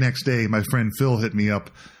the very next day, my friend Phil hit me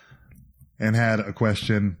up and had a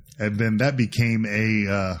question. And then that became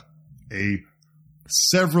a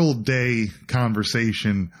several day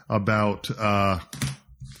conversation about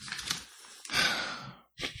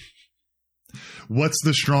what's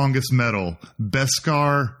the strongest metal,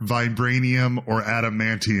 Beskar, vibranium, or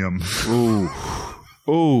adamantium. Ooh.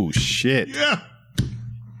 Oh shit. Yeah.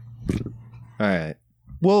 All right.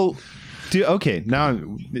 Well, okay. Now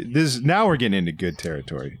we're getting into good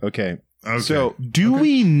territory. Okay. So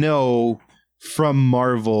we know from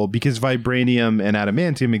Marvel, because vibranium and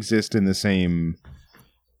adamantium exist in the same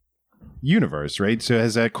universe, right? So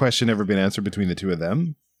has that question ever been answered between the two of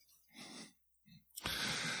them?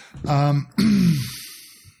 I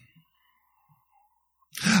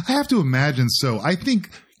have to imagine so. I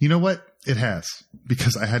think, you know what? It has,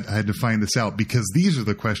 because I had to find this out, because these are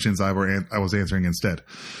the questions I was answering instead.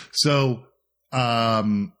 So,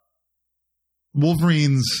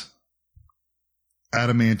 Wolverine's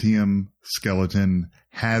adamantium skeleton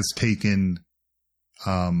has taken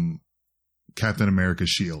Captain America's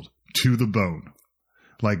shield to the bone,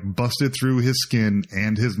 like busted through his skin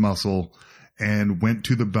and his muscle and went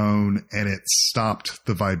to the bone, and it stopped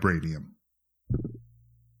the vibranium.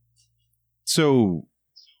 So,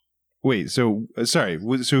 wait. So, sorry.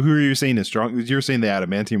 So, who are you saying is strong? You're saying the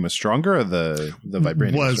adamantium was stronger, or the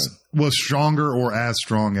vibranium was stronger, or as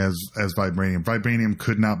strong as vibranium? Vibranium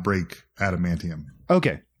could not break adamantium.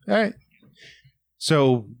 Okay. All right.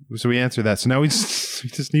 So we answered that. So now we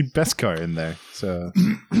just need Beskar in there. So,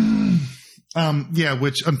 yeah.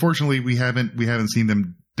 Which unfortunately we haven't seen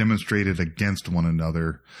them demonstrated against one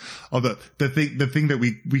another. Although the thing that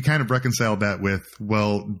we kind of reconciled that with,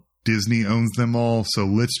 well, Disney owns them all, so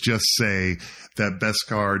let's just say that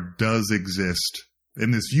Beskar does exist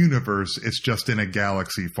in this universe. It's just in a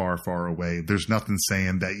galaxy far, far away. There's nothing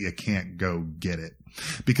saying that you can't go get it.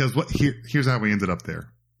 Because here's how we ended up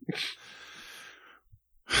there.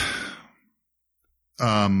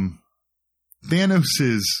 Thanos's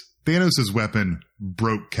weapon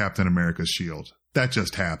broke Captain America's shield. That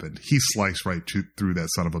just happened. He sliced right through that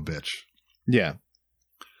son of a bitch. Yeah.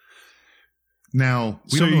 Now,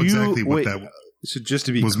 we don't know exactly what that so just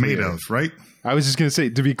to be was clear, made of, right? I was just going to say,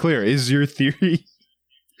 to be clear, is your theory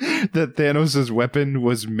that Thanos' weapon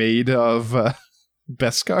was made of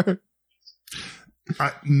Beskar?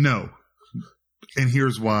 No. And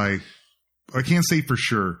here's why. I can't say for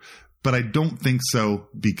sure, but I don't think so,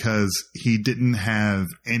 because he didn't have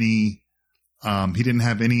any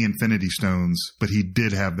Infinity Stones, but he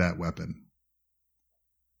did have that weapon.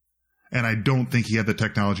 And I don't think he had the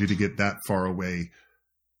technology to get that far away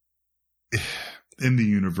in the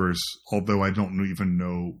universe, although I don't even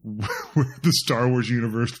know where the Star Wars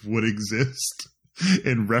universe would exist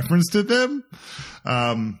in reference to them.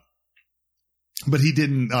 But he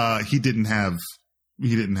didn't have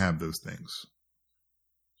those things.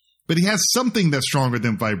 But he has something that's stronger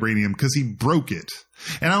than vibranium because he broke it.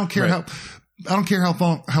 And I don't care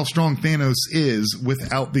how strong Thanos is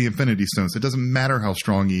without the Infinity Stones. It doesn't matter how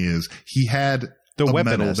strong he is. He had the a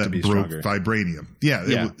weapon metal that broke stronger. Vibranium. Yeah,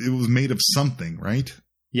 it was made of something, right?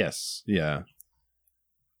 Yes. Yeah.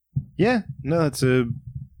 Yeah. No, that's a.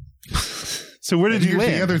 So where did you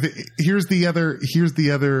land? Here's the other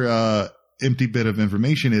empty bit of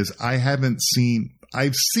information is I've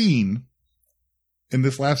seen in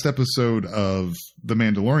this last episode of The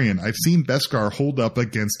Mandalorian, I've seen Beskar hold up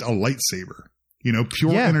against a lightsaber.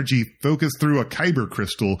 Pure energy focused through a kyber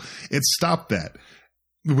crystal. It stopped that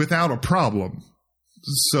without a problem.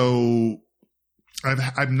 So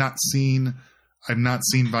I've not seen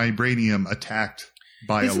vibranium attacked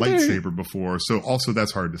by a lightsaber before. So also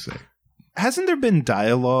that's hard to say. Hasn't there been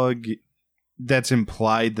dialogue that's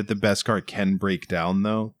implied that the Beskar can break down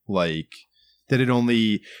though? Like that it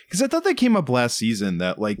only, because I thought that came up last season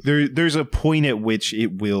that like there's a point at which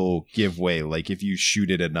it will give way, like if you shoot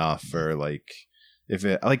it enough, or like if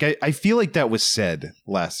it like I feel like that was said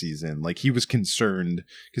last season. Like he was concerned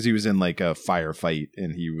because he was in like a firefight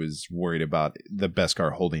and he was worried about the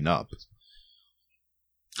Beskar holding up.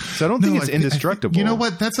 So I don't think it's indestructible. You know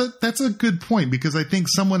what? That's a good point, because I think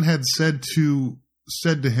someone had said to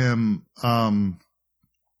him,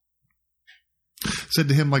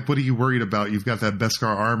 like, what are you worried about? You've got that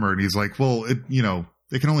Beskar armor. And he's like, well, it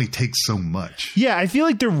can only take so much. Yeah, I feel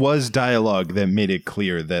like there was dialogue that made it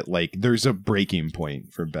clear that like there's a breaking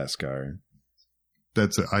point for Beskar.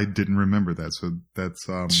 I didn't remember that. So that's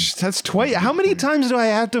twice. How many times do I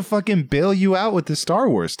have to fucking bail you out with the Star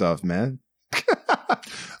Wars stuff, man?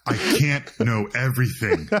 I can't know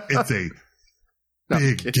everything. It's a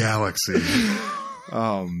big galaxy.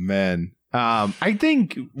 Oh man. I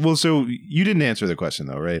think, well, so you didn't answer the question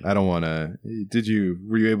though, right? I don't want to,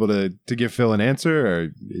 were you able to give Phil an answer, or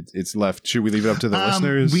it's left? Should we leave it up to the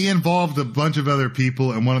listeners? We involved a bunch of other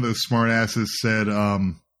people, and one of those smartasses said,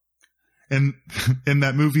 in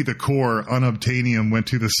that movie, The Core, unobtainium went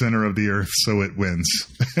to the center of the earth, so it wins.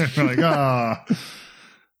 We're like,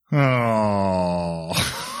 oh,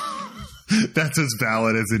 that's as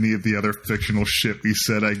valid as any of the other fictional shit we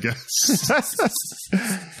said, I guess.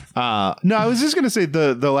 No, I was just going to say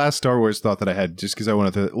the last Star Wars thought that I had, just because I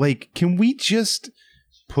wanted to, like, can we just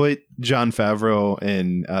put Jon Favreau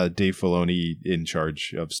and Dave Filoni in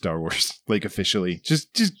charge of Star Wars, like, officially?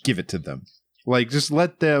 Just give it to them. Like, just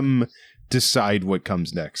let them decide what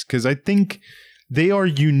comes next, because I think they are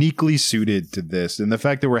uniquely suited to this, and the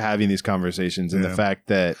fact that we're having these conversations, and the fact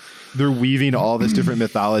that they're weaving all this different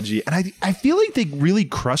mythology, and I feel like they really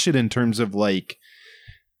crush it in terms of like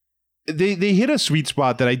they hit a sweet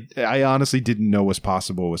spot that I honestly didn't know was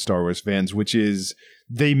possible with Star Wars fans, which is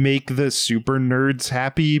they make the super nerds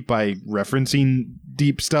happy by referencing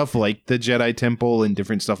deep stuff like the Jedi Temple and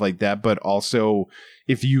different stuff like that. But also,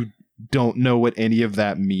 if you don't know what any of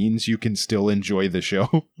that means, you can still enjoy the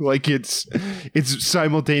show. Like it's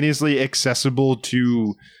simultaneously accessible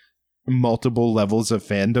to multiple levels of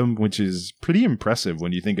fandom, which is pretty impressive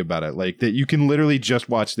when you think about it. Like that you can literally just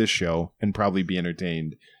watch this show and probably be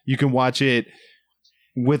entertained. You can watch it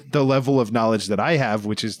with the level of knowledge that I have,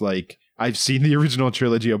 which is like, I've seen the original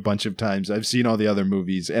trilogy a bunch of times. I've seen all the other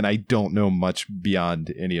movies and I don't know much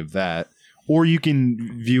beyond any of that. Or you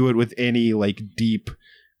can view it with any like deep,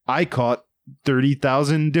 I caught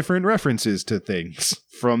 30,000 different references to things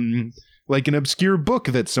from like an obscure book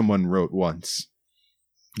that someone wrote once.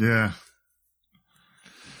 Yeah.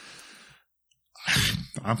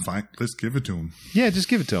 I'm fine. Let's give it to him. Yeah, just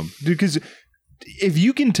give it to him. Because if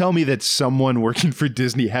you can tell me that someone working for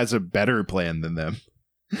Disney has a better plan than them,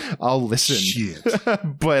 I'll listen. Shit.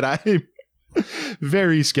 But I'm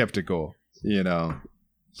very skeptical, you know.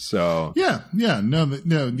 So yeah,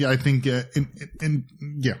 I think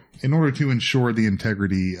in order to ensure the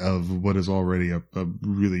integrity of what is already a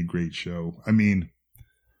really great show, I mean,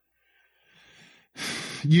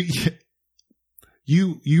 you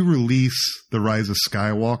release The Rise of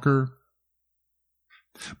Skywalker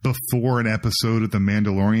before an episode of The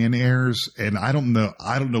Mandalorian airs, and I don't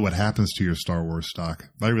know what happens to your Star Wars stock.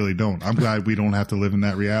 I really don't. I'm glad we don't have to live in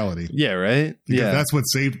that reality. Yeah, right? Because yeah. that's what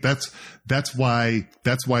saved that's why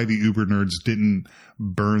the Uber nerds didn't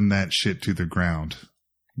burn that shit to the ground.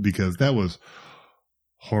 Because that was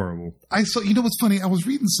horrible. I saw, you know what's funny? I was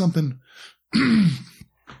reading something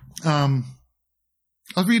I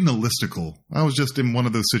was reading a listicle. I was just in one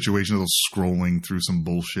of those situations, I was scrolling through some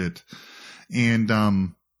bullshit. And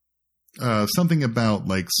something about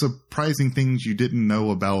like surprising things you didn't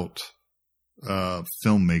know about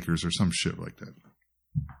filmmakers or some shit like that.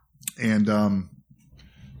 And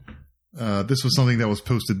this was something that was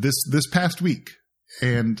posted this past week.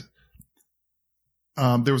 And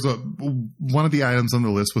there was one of the items on the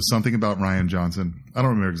list was something about Rian Johnson. I don't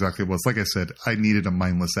remember exactly what it was. Like I said, I needed a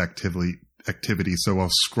mindless activity, so I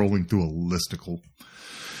was scrolling through a listicle.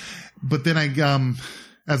 But then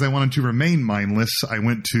as I wanted to remain mindless, I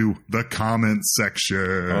went to the comments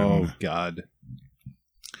section. Oh God!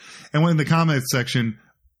 And when in the comments section,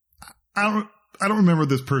 I don't remember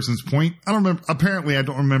this person's point. Apparently, I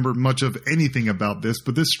don't remember much of anything about this.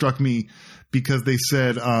 But this struck me because they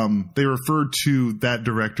said they referred to that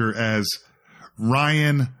director as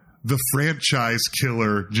Rian the Franchise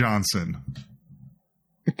Killer Johnson.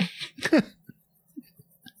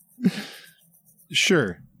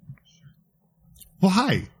 Sure. Well,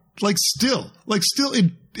 hi. Like still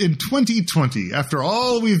in 2020, after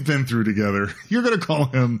all we've been through together, you're going to call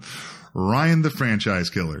him Rian the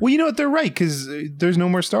Franchise Killer. Well, you know what? They're right, because there's no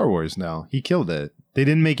more Star Wars now. He killed it. They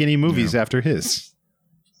didn't make any movies after his.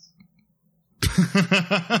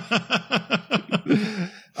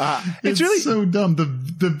 It's really so dumb.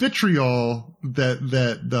 The vitriol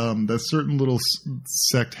that certain little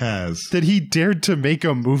sect has. That he dared to make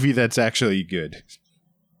a movie that's actually good.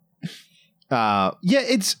 Yeah,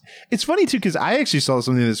 it's funny too, because I actually saw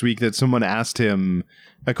something this week that someone asked him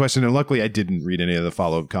a question, and luckily I didn't read any of the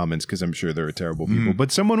follow-up comments because I'm sure there were terrible people.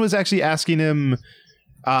 But someone was actually asking him,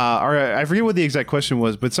 or I forget what the exact question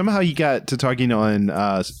was, but somehow he got to talking on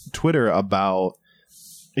Twitter about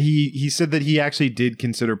he said that he actually did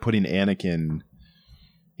consider putting Anakin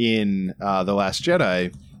in The Last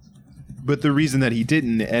Jedi, but the reason that he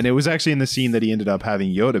didn't, and it was actually in the scene that he ended up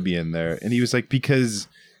having Yoda be in there, and he was like, because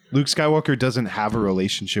Luke Skywalker doesn't have a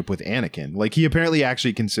relationship with Anakin. Like, he apparently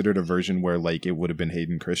actually considered a version where, like, it would have been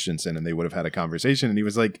Hayden Christensen and they would have had a conversation. And he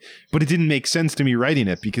was like, but it didn't make sense to me writing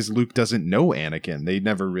it because Luke doesn't know Anakin. They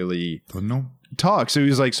never really talk. So he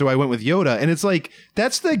was like, so I went with Yoda. And it's like,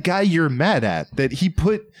 that's the guy you're mad at, that he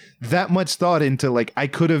put that much thought into, like, I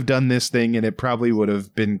could have done this thing and it probably would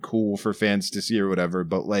have been cool for fans to see or whatever.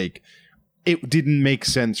 But, like, it didn't make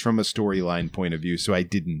sense from a storyline point of view. So I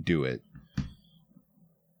didn't do it.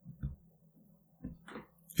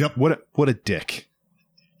 Yep. What a dick.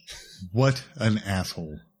 What an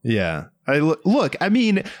asshole. Yeah. Look, I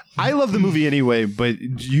mean, I love the movie anyway, but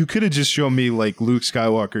you could have just shown me like Luke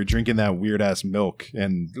Skywalker drinking that weird ass milk,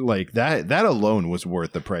 and like that alone was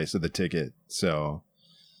worth the price of the ticket. So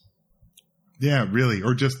yeah, really.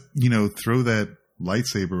 Or just, throw that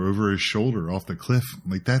lightsaber over his shoulder off the cliff.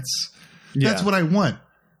 Like that's what I want.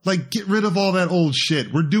 Like, get rid of all that old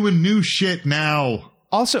shit. We're doing new shit now.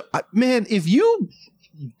 Also, man, if you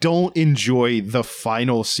don't enjoy the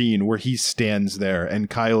final scene where he stands there and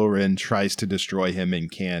Kylo Ren tries to destroy him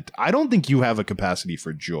and can't, I don't think you have a capacity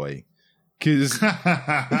for joy. Because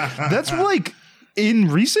that's like, in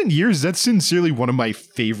recent years, that's sincerely one of my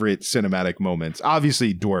favorite cinematic moments.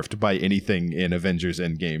 Obviously dwarfed by anything in Avengers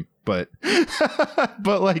Endgame, but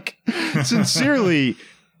like, sincerely,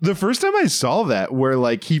 the first time I saw that, where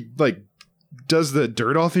like he like does the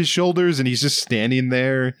dirt off his shoulders and he's just standing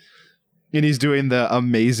there and he's doing the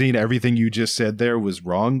amazing everything you just said there was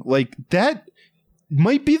wrong. Like, that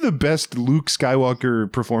might be the best Luke Skywalker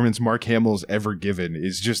performance Mark Hamill's ever given,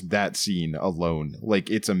 is just that scene alone. Like,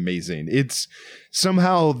 it's amazing. It's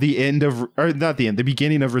somehow the end of, or not the end, the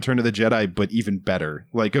beginning of Return of the Jedi, but even better.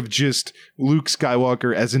 Like, of just Luke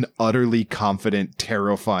Skywalker as an utterly confident,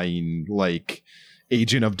 terrifying, like,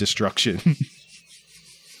 agent of destruction.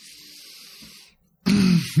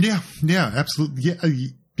 Yeah, absolutely. Yeah,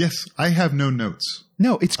 yes, I have no notes.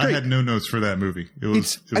 No, it's great. I had no notes for that movie. It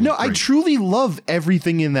was no, I great. truly love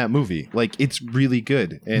everything in that movie. Like, it's really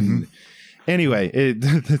good. And anyway,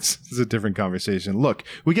 that's a different conversation. Look,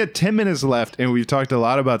 we get 10 minutes left, and we've talked a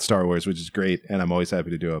lot about Star Wars, which is great, and I'm always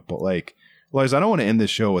happy to do it. But like, Lars, I don't want to end this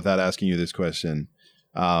show without asking you this question.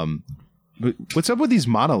 What's up with these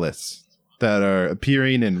monoliths that are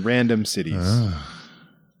appearing in random cities?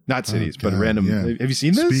 Not cities, but random. Yeah. Have you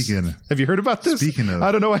seen this? Have you heard about this? Speaking of,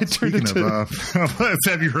 I don't know. I turned it to.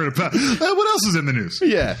 Have you heard about? What else is in the news?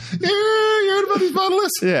 Yeah, you heard about these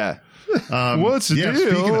monoliths? Yeah. What's the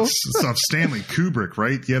deal? Speaking of Stanley Kubrick,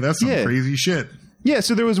 right? Yeah, that's some crazy shit. Yeah,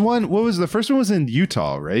 so there was one. What was the first one? Was in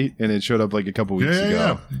Utah, right? And it showed up like a couple weeks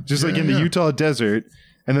ago, just like in the Utah desert.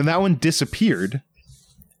 And then that one disappeared,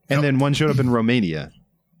 and then one showed up in Romania.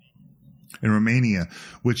 In Romania,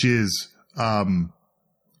 which is.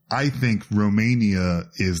 I think Romania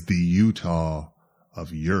is the Utah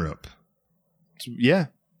of Europe. Yeah,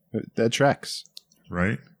 that tracks.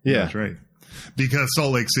 Right? Yeah. That's right. Because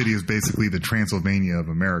Salt Lake City is basically the Transylvania of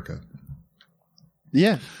America.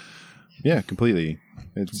 Yeah. Yeah, completely.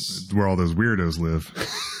 It's where all those weirdos live.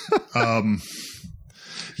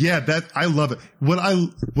 Yeah, that I love it. What I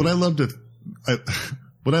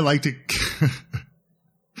like to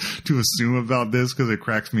to assume about this, because it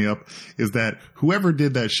cracks me up, is that whoever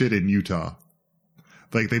did that shit in Utah,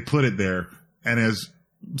 like, they put it there, and as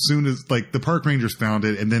soon as, like, the park rangers found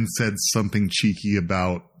it and then said something cheeky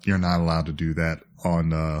about you're not allowed to do that on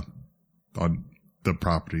the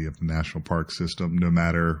property of the national park system, no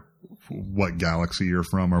matter what galaxy you're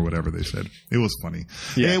from or whatever they said. It was funny.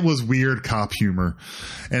 Yeah. It was weird cop humor.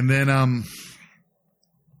 And then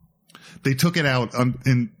they took it out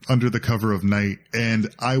under the cover of night,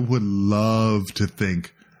 and I would love to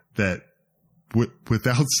think that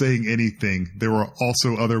without saying anything, there were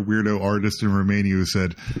also other weirdo artists in Romania who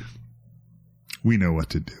said, "We know what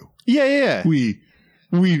to do. Yeah. We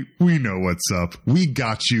know what's up. We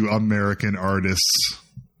got you, American artists."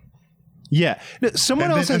 Yeah.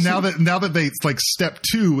 Someone else. And now that they, like, step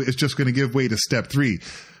 2 is just going to give way to step 3.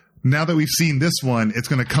 Now that we've seen this one, it's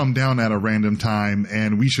going to come down at a random time,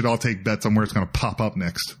 and we should all take bets on where it's going to pop up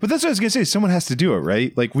next. But that's what I was going to say. Someone has to do it,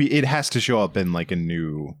 right? Like, it has to show up in, like, a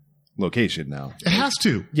new location now. It has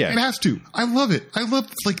to. Yeah. It has to. I love it. I love,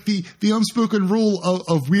 like, the unspoken rule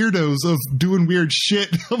of weirdos of doing weird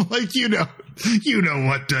shit. I'm like, you know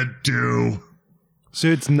what to do.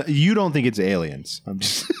 So you don't think it's aliens? I'm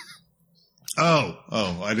just. Oh,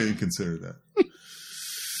 I didn't consider that.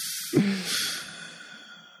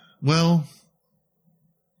 Well,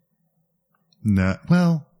 no.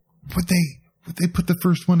 Well, would they put the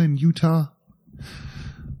first one in Utah?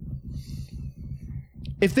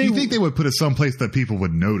 If they, you think they would put it someplace that people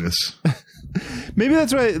would notice? Maybe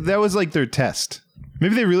that's why that was like their test.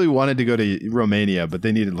 Maybe they really wanted to go to Romania, but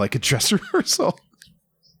they needed like a dress rehearsal.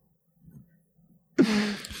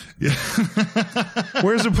 Yeah.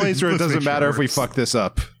 Where's a place where it doesn't matter if we fuck this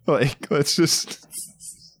up? Like, let's just.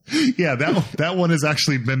 Yeah, that one has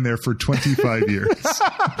actually been there for 25 years.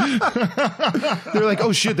 They're like,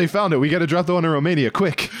 oh shit, they found it. We got to drop the one in Romania,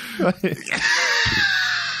 quick.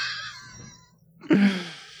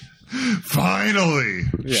 Finally.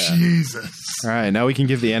 Yeah. Jesus. All right, now we can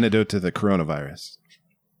give the antidote to the coronavirus.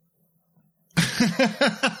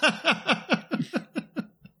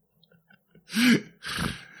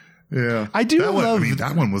 Yeah, I do love.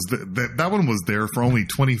 That one was that one was there for only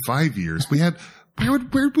 25 years. We had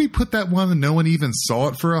where'd we put that one and no one even saw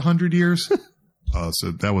it for 100 years?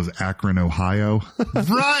 So that was Akron, Ohio.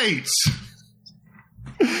 Right.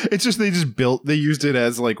 It's just they used it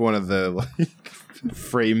as like one of the like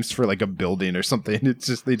frames for like a building or something. It's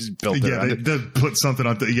just they just built it. Yeah, they put something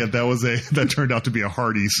on. That turned out to be a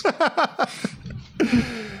Hardee's.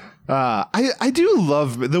 I do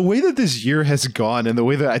love the way that this year has gone and the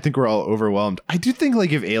way that I think we're all overwhelmed. I do think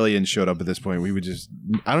like if aliens showed up at this point, we would just,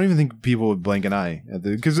 I don't even think people would blink an eye at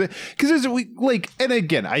the, because we like, and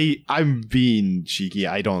again, I'm being cheeky.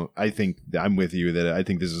 I think I'm with you that I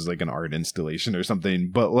think this is like an art installation or something,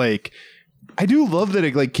 but like, I do love that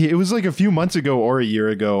it was like a few months ago or a year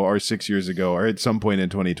ago or 6 years ago or at some point in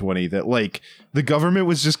 2020 that like the government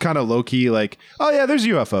was just kind of low key like, oh yeah, there's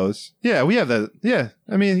UFOs. Yeah, we have that. Yeah.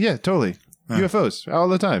 I mean, yeah, totally. UFOs all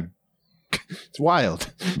the time. It's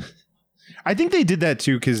wild. I think they did that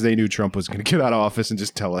too because they knew Trump was going to get out of office and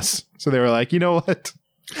just tell us. So they were like, you know what?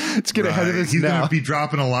 Let's get ahead of this. He's now. going to be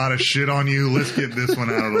dropping a lot of shit on you. Let's get this one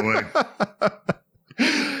out of the way.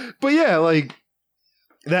 But yeah, like,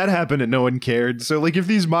 that happened and no one cared. So like if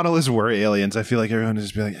these monoliths were aliens, I feel like everyone would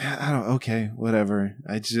just be like, okay, whatever.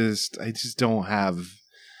 I just don't have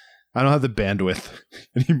the bandwidth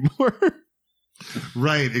anymore.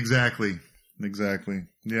 Right, exactly.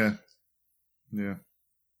 Yeah.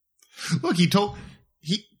 Look,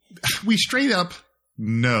 we straight up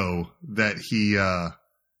know that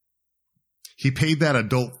he paid that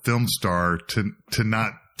adult film star to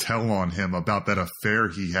not tell on him about that affair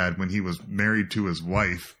he had when he was married to his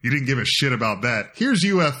wife. You didn't give a shit about that. Here's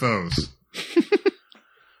UFOs.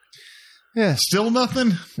 Yeah. Still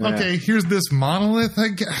nothing? Yeah. Okay, here's this monolith.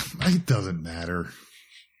 It doesn't matter.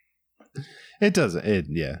 It doesn't. It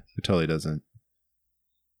totally doesn't.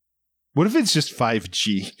 What if it's just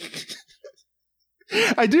 5G?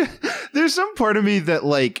 There's some part of me that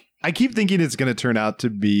like, I keep thinking it's going to turn out to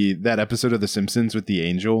be that episode of The Simpsons with the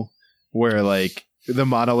angel where like, the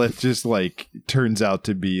monolith just like turns out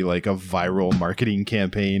to be like a viral marketing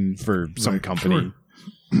campaign for some company.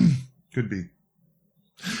 Sure. Could be.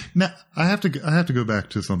 Now I have to go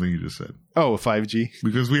back to something you just said. Oh, 5G.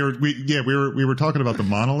 Because we were talking about the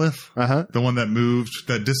monolith, the one that moved,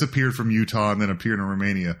 that disappeared from Utah and then appeared in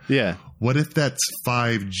Romania. Yeah. What if that's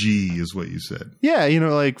 5G? Is what you said? Yeah,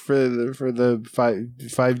 like for the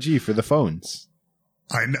 5G for the phones.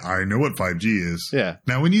 I know what 5G is. Yeah.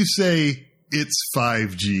 Now, when you say it's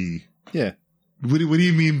 5G. Yeah. What do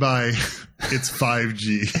you mean by it's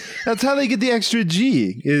 5G? That's how they get the extra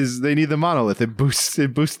G, is they need the monolith. It boosts the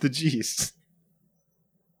Gs.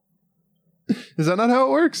 Is that not how it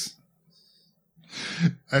works?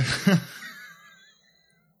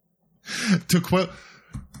 To quote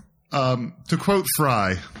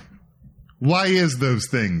Fry, why is those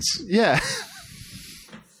things? Yeah.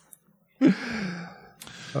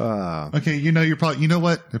 Okay, you know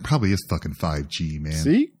what? There probably is fucking 5G, man.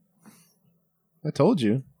 See? I told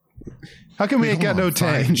you. How come we ain't got no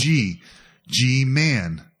tang? 5G.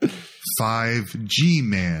 G-man. 5G,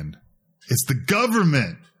 man. It's the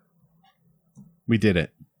government. We did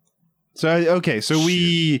it. So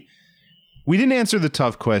we didn't answer the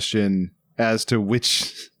tough question as to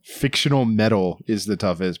which fictional metal is the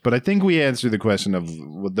toughest, but I think we answered the question of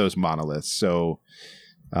those monoliths. So,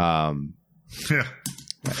 yeah.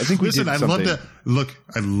 I think we did something.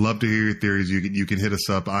 I'd love to hear your theories. You can hit us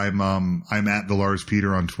up. I'm at the Lars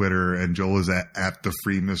Peter on Twitter, and Joel is at the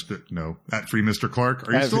Free Mr. Clark.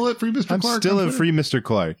 Are you still at Free Mr. Clark? I'm still at Free Mr.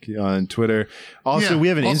 Clark on Twitter. Also, we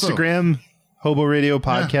have an Instagram, Hobo Radio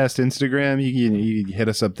Podcast Instagram. You can hit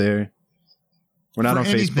us up there. We're not on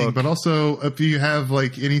Facebook, but also if you have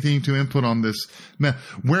like anything to input on this,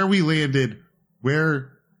 where we've landed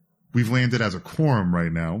as a quorum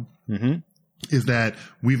right now. Mm-hmm. Is that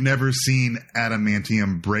we've never seen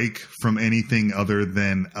adamantium break from anything other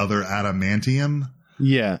than other adamantium.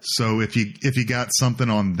 Yeah. So if you got something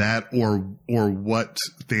on that or what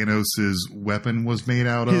Thanos' weapon was made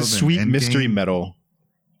out of, his sweet mystery metal.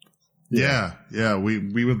 Yeah. We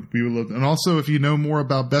would love, and also if you know more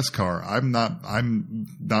about Beskar, I'm not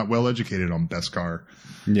well educated on Beskar.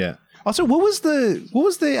 Yeah. Also, what was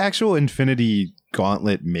the actual Infinity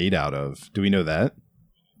Gauntlet made out of? Do we know that?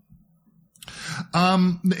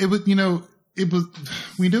 It was,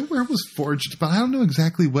 we know where it was forged, but I don't know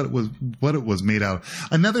exactly what it was made out of.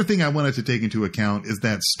 Another thing I wanted to take into account is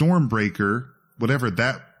that Stormbreaker, whatever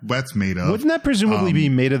that's made of. Wouldn't that presumably be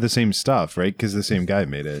made of the same stuff, right? Because the same guy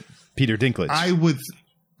made it. Peter Dinklage.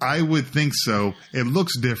 I would think so. It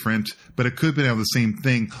looks different, but it could have been out of the same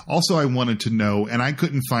thing. Also, I wanted to know, and I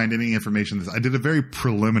couldn't find any information. I did a very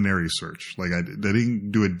preliminary search. Like I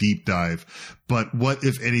didn't do a deep dive, but what,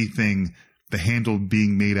 if anything, the handle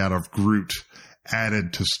being made out of Groot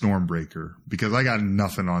added to Stormbreaker? Because I got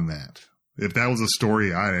nothing on that. If that was a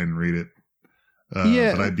story, I didn't read it.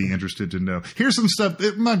 Yeah. But I'd be interested to know. Here's some stuff.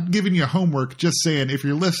 I'm not giving you homework, just saying if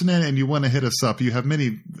you're listening and you want to hit us up, you have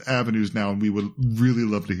many avenues now, and we would really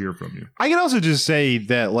love to hear from you. I can also just say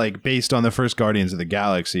that, like, based on the first Guardians of the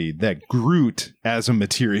Galaxy, that Groot as a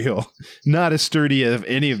material, not as sturdy as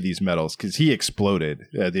any of these metals, because he exploded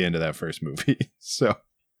at the end of that first movie. So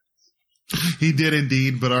He did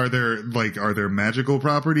indeed, but are there magical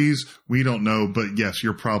properties? We don't know, but yes,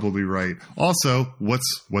 you're probably right. Also,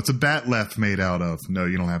 what's a batleth made out of? No,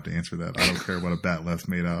 you don't have to answer that. I don't care what a batleth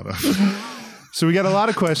made out of. So we got a lot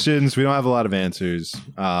of questions. We don't have a lot of answers,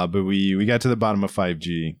 but we got to the bottom of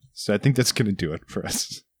 5G. So I think that's going to do it for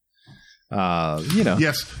us.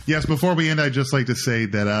 Yes. Before we end, I'd just like to say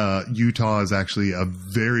that Utah is actually a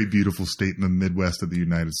very beautiful state in the Midwest of the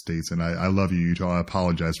United States, and I love you, Utah. I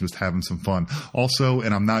apologize, just having some fun. Also,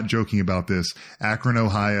 and I'm not joking about this, Akron,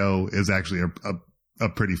 Ohio is actually a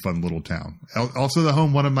pretty fun little town. Also, the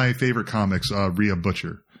home one of my favorite comics, Rhea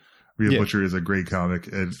Butcher. Butcher is a great comic,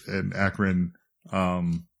 and Akron.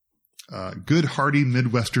 Good hearty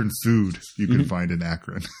Midwestern food you can find in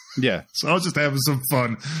Akron. Yeah. So I was just having some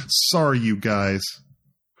fun. Sorry, you guys.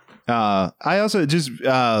 I also just,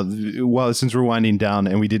 since we're winding down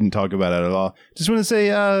and we didn't talk about it at all, just want to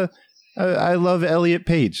say I love Elliot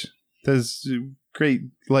Page. That's great.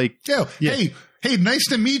 Like, hey, nice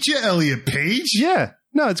to meet you, Elliot Page. Yeah.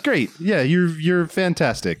 No, it's great. Yeah, you're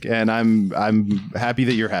fantastic, and I'm happy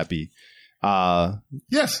that you're happy.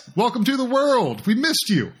 Yes, welcome to the world. We missed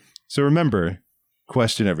you. So remember,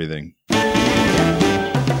 question everything.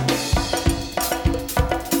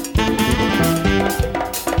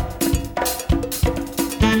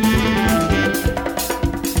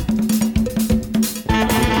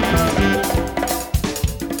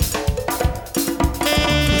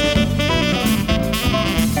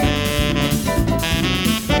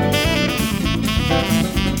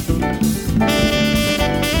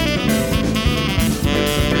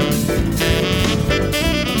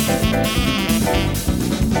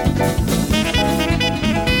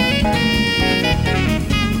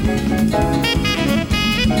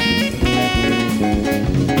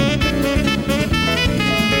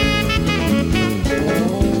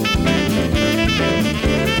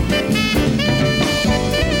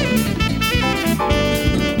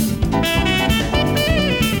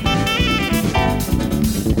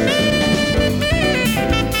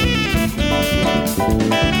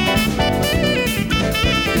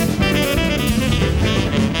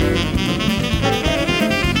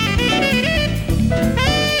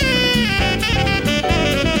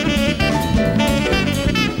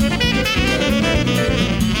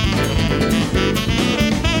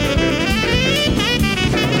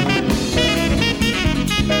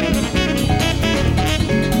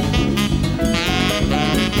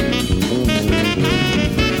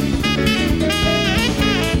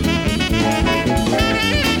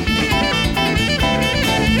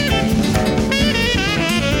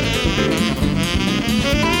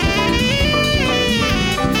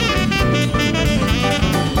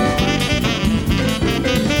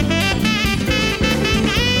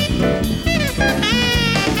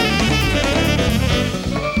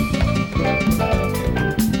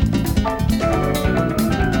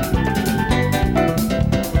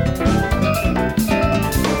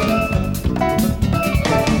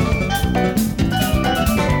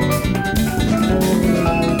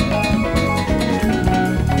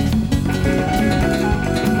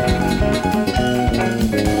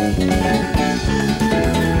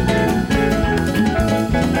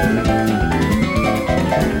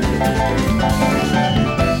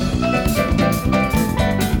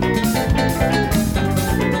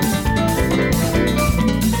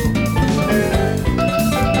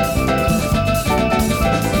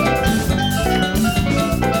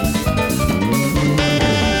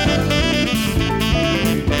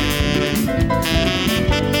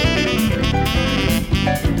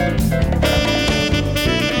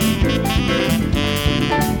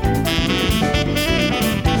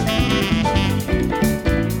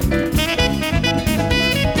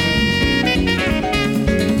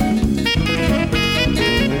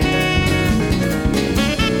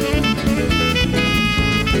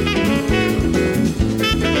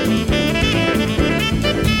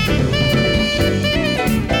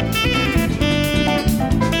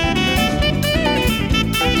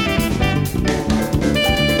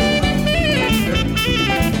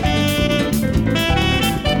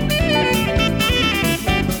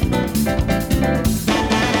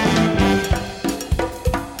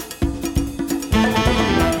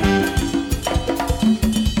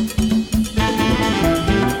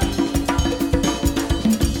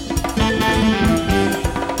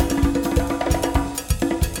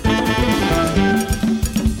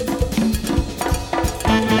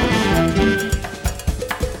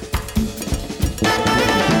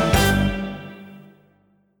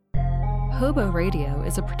 Radio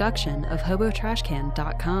is a production of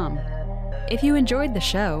HoboTrashCan.com. If you enjoyed the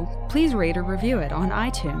show, please rate or review it on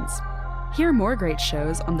iTunes. Hear more great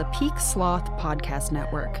shows on the Peak Sloth Podcast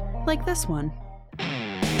Network, like this one.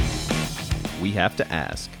 We Have to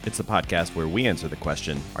Ask. It's a podcast where we answer the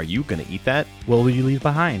question, are you going to eat that? What will you leave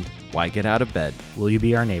behind? Why get out of bed? Will you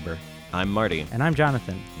be our neighbor? I'm Marty. And I'm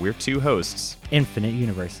Jonathan. We're two hosts. Infinite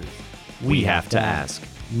Universes. We have to ask.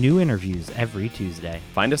 New interviews every Tuesday.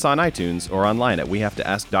 Find us on iTunes or online at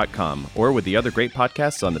wehavetoask.com or with the other great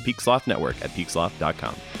podcasts on the Peak Sloth Network at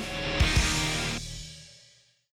peaksloth.com.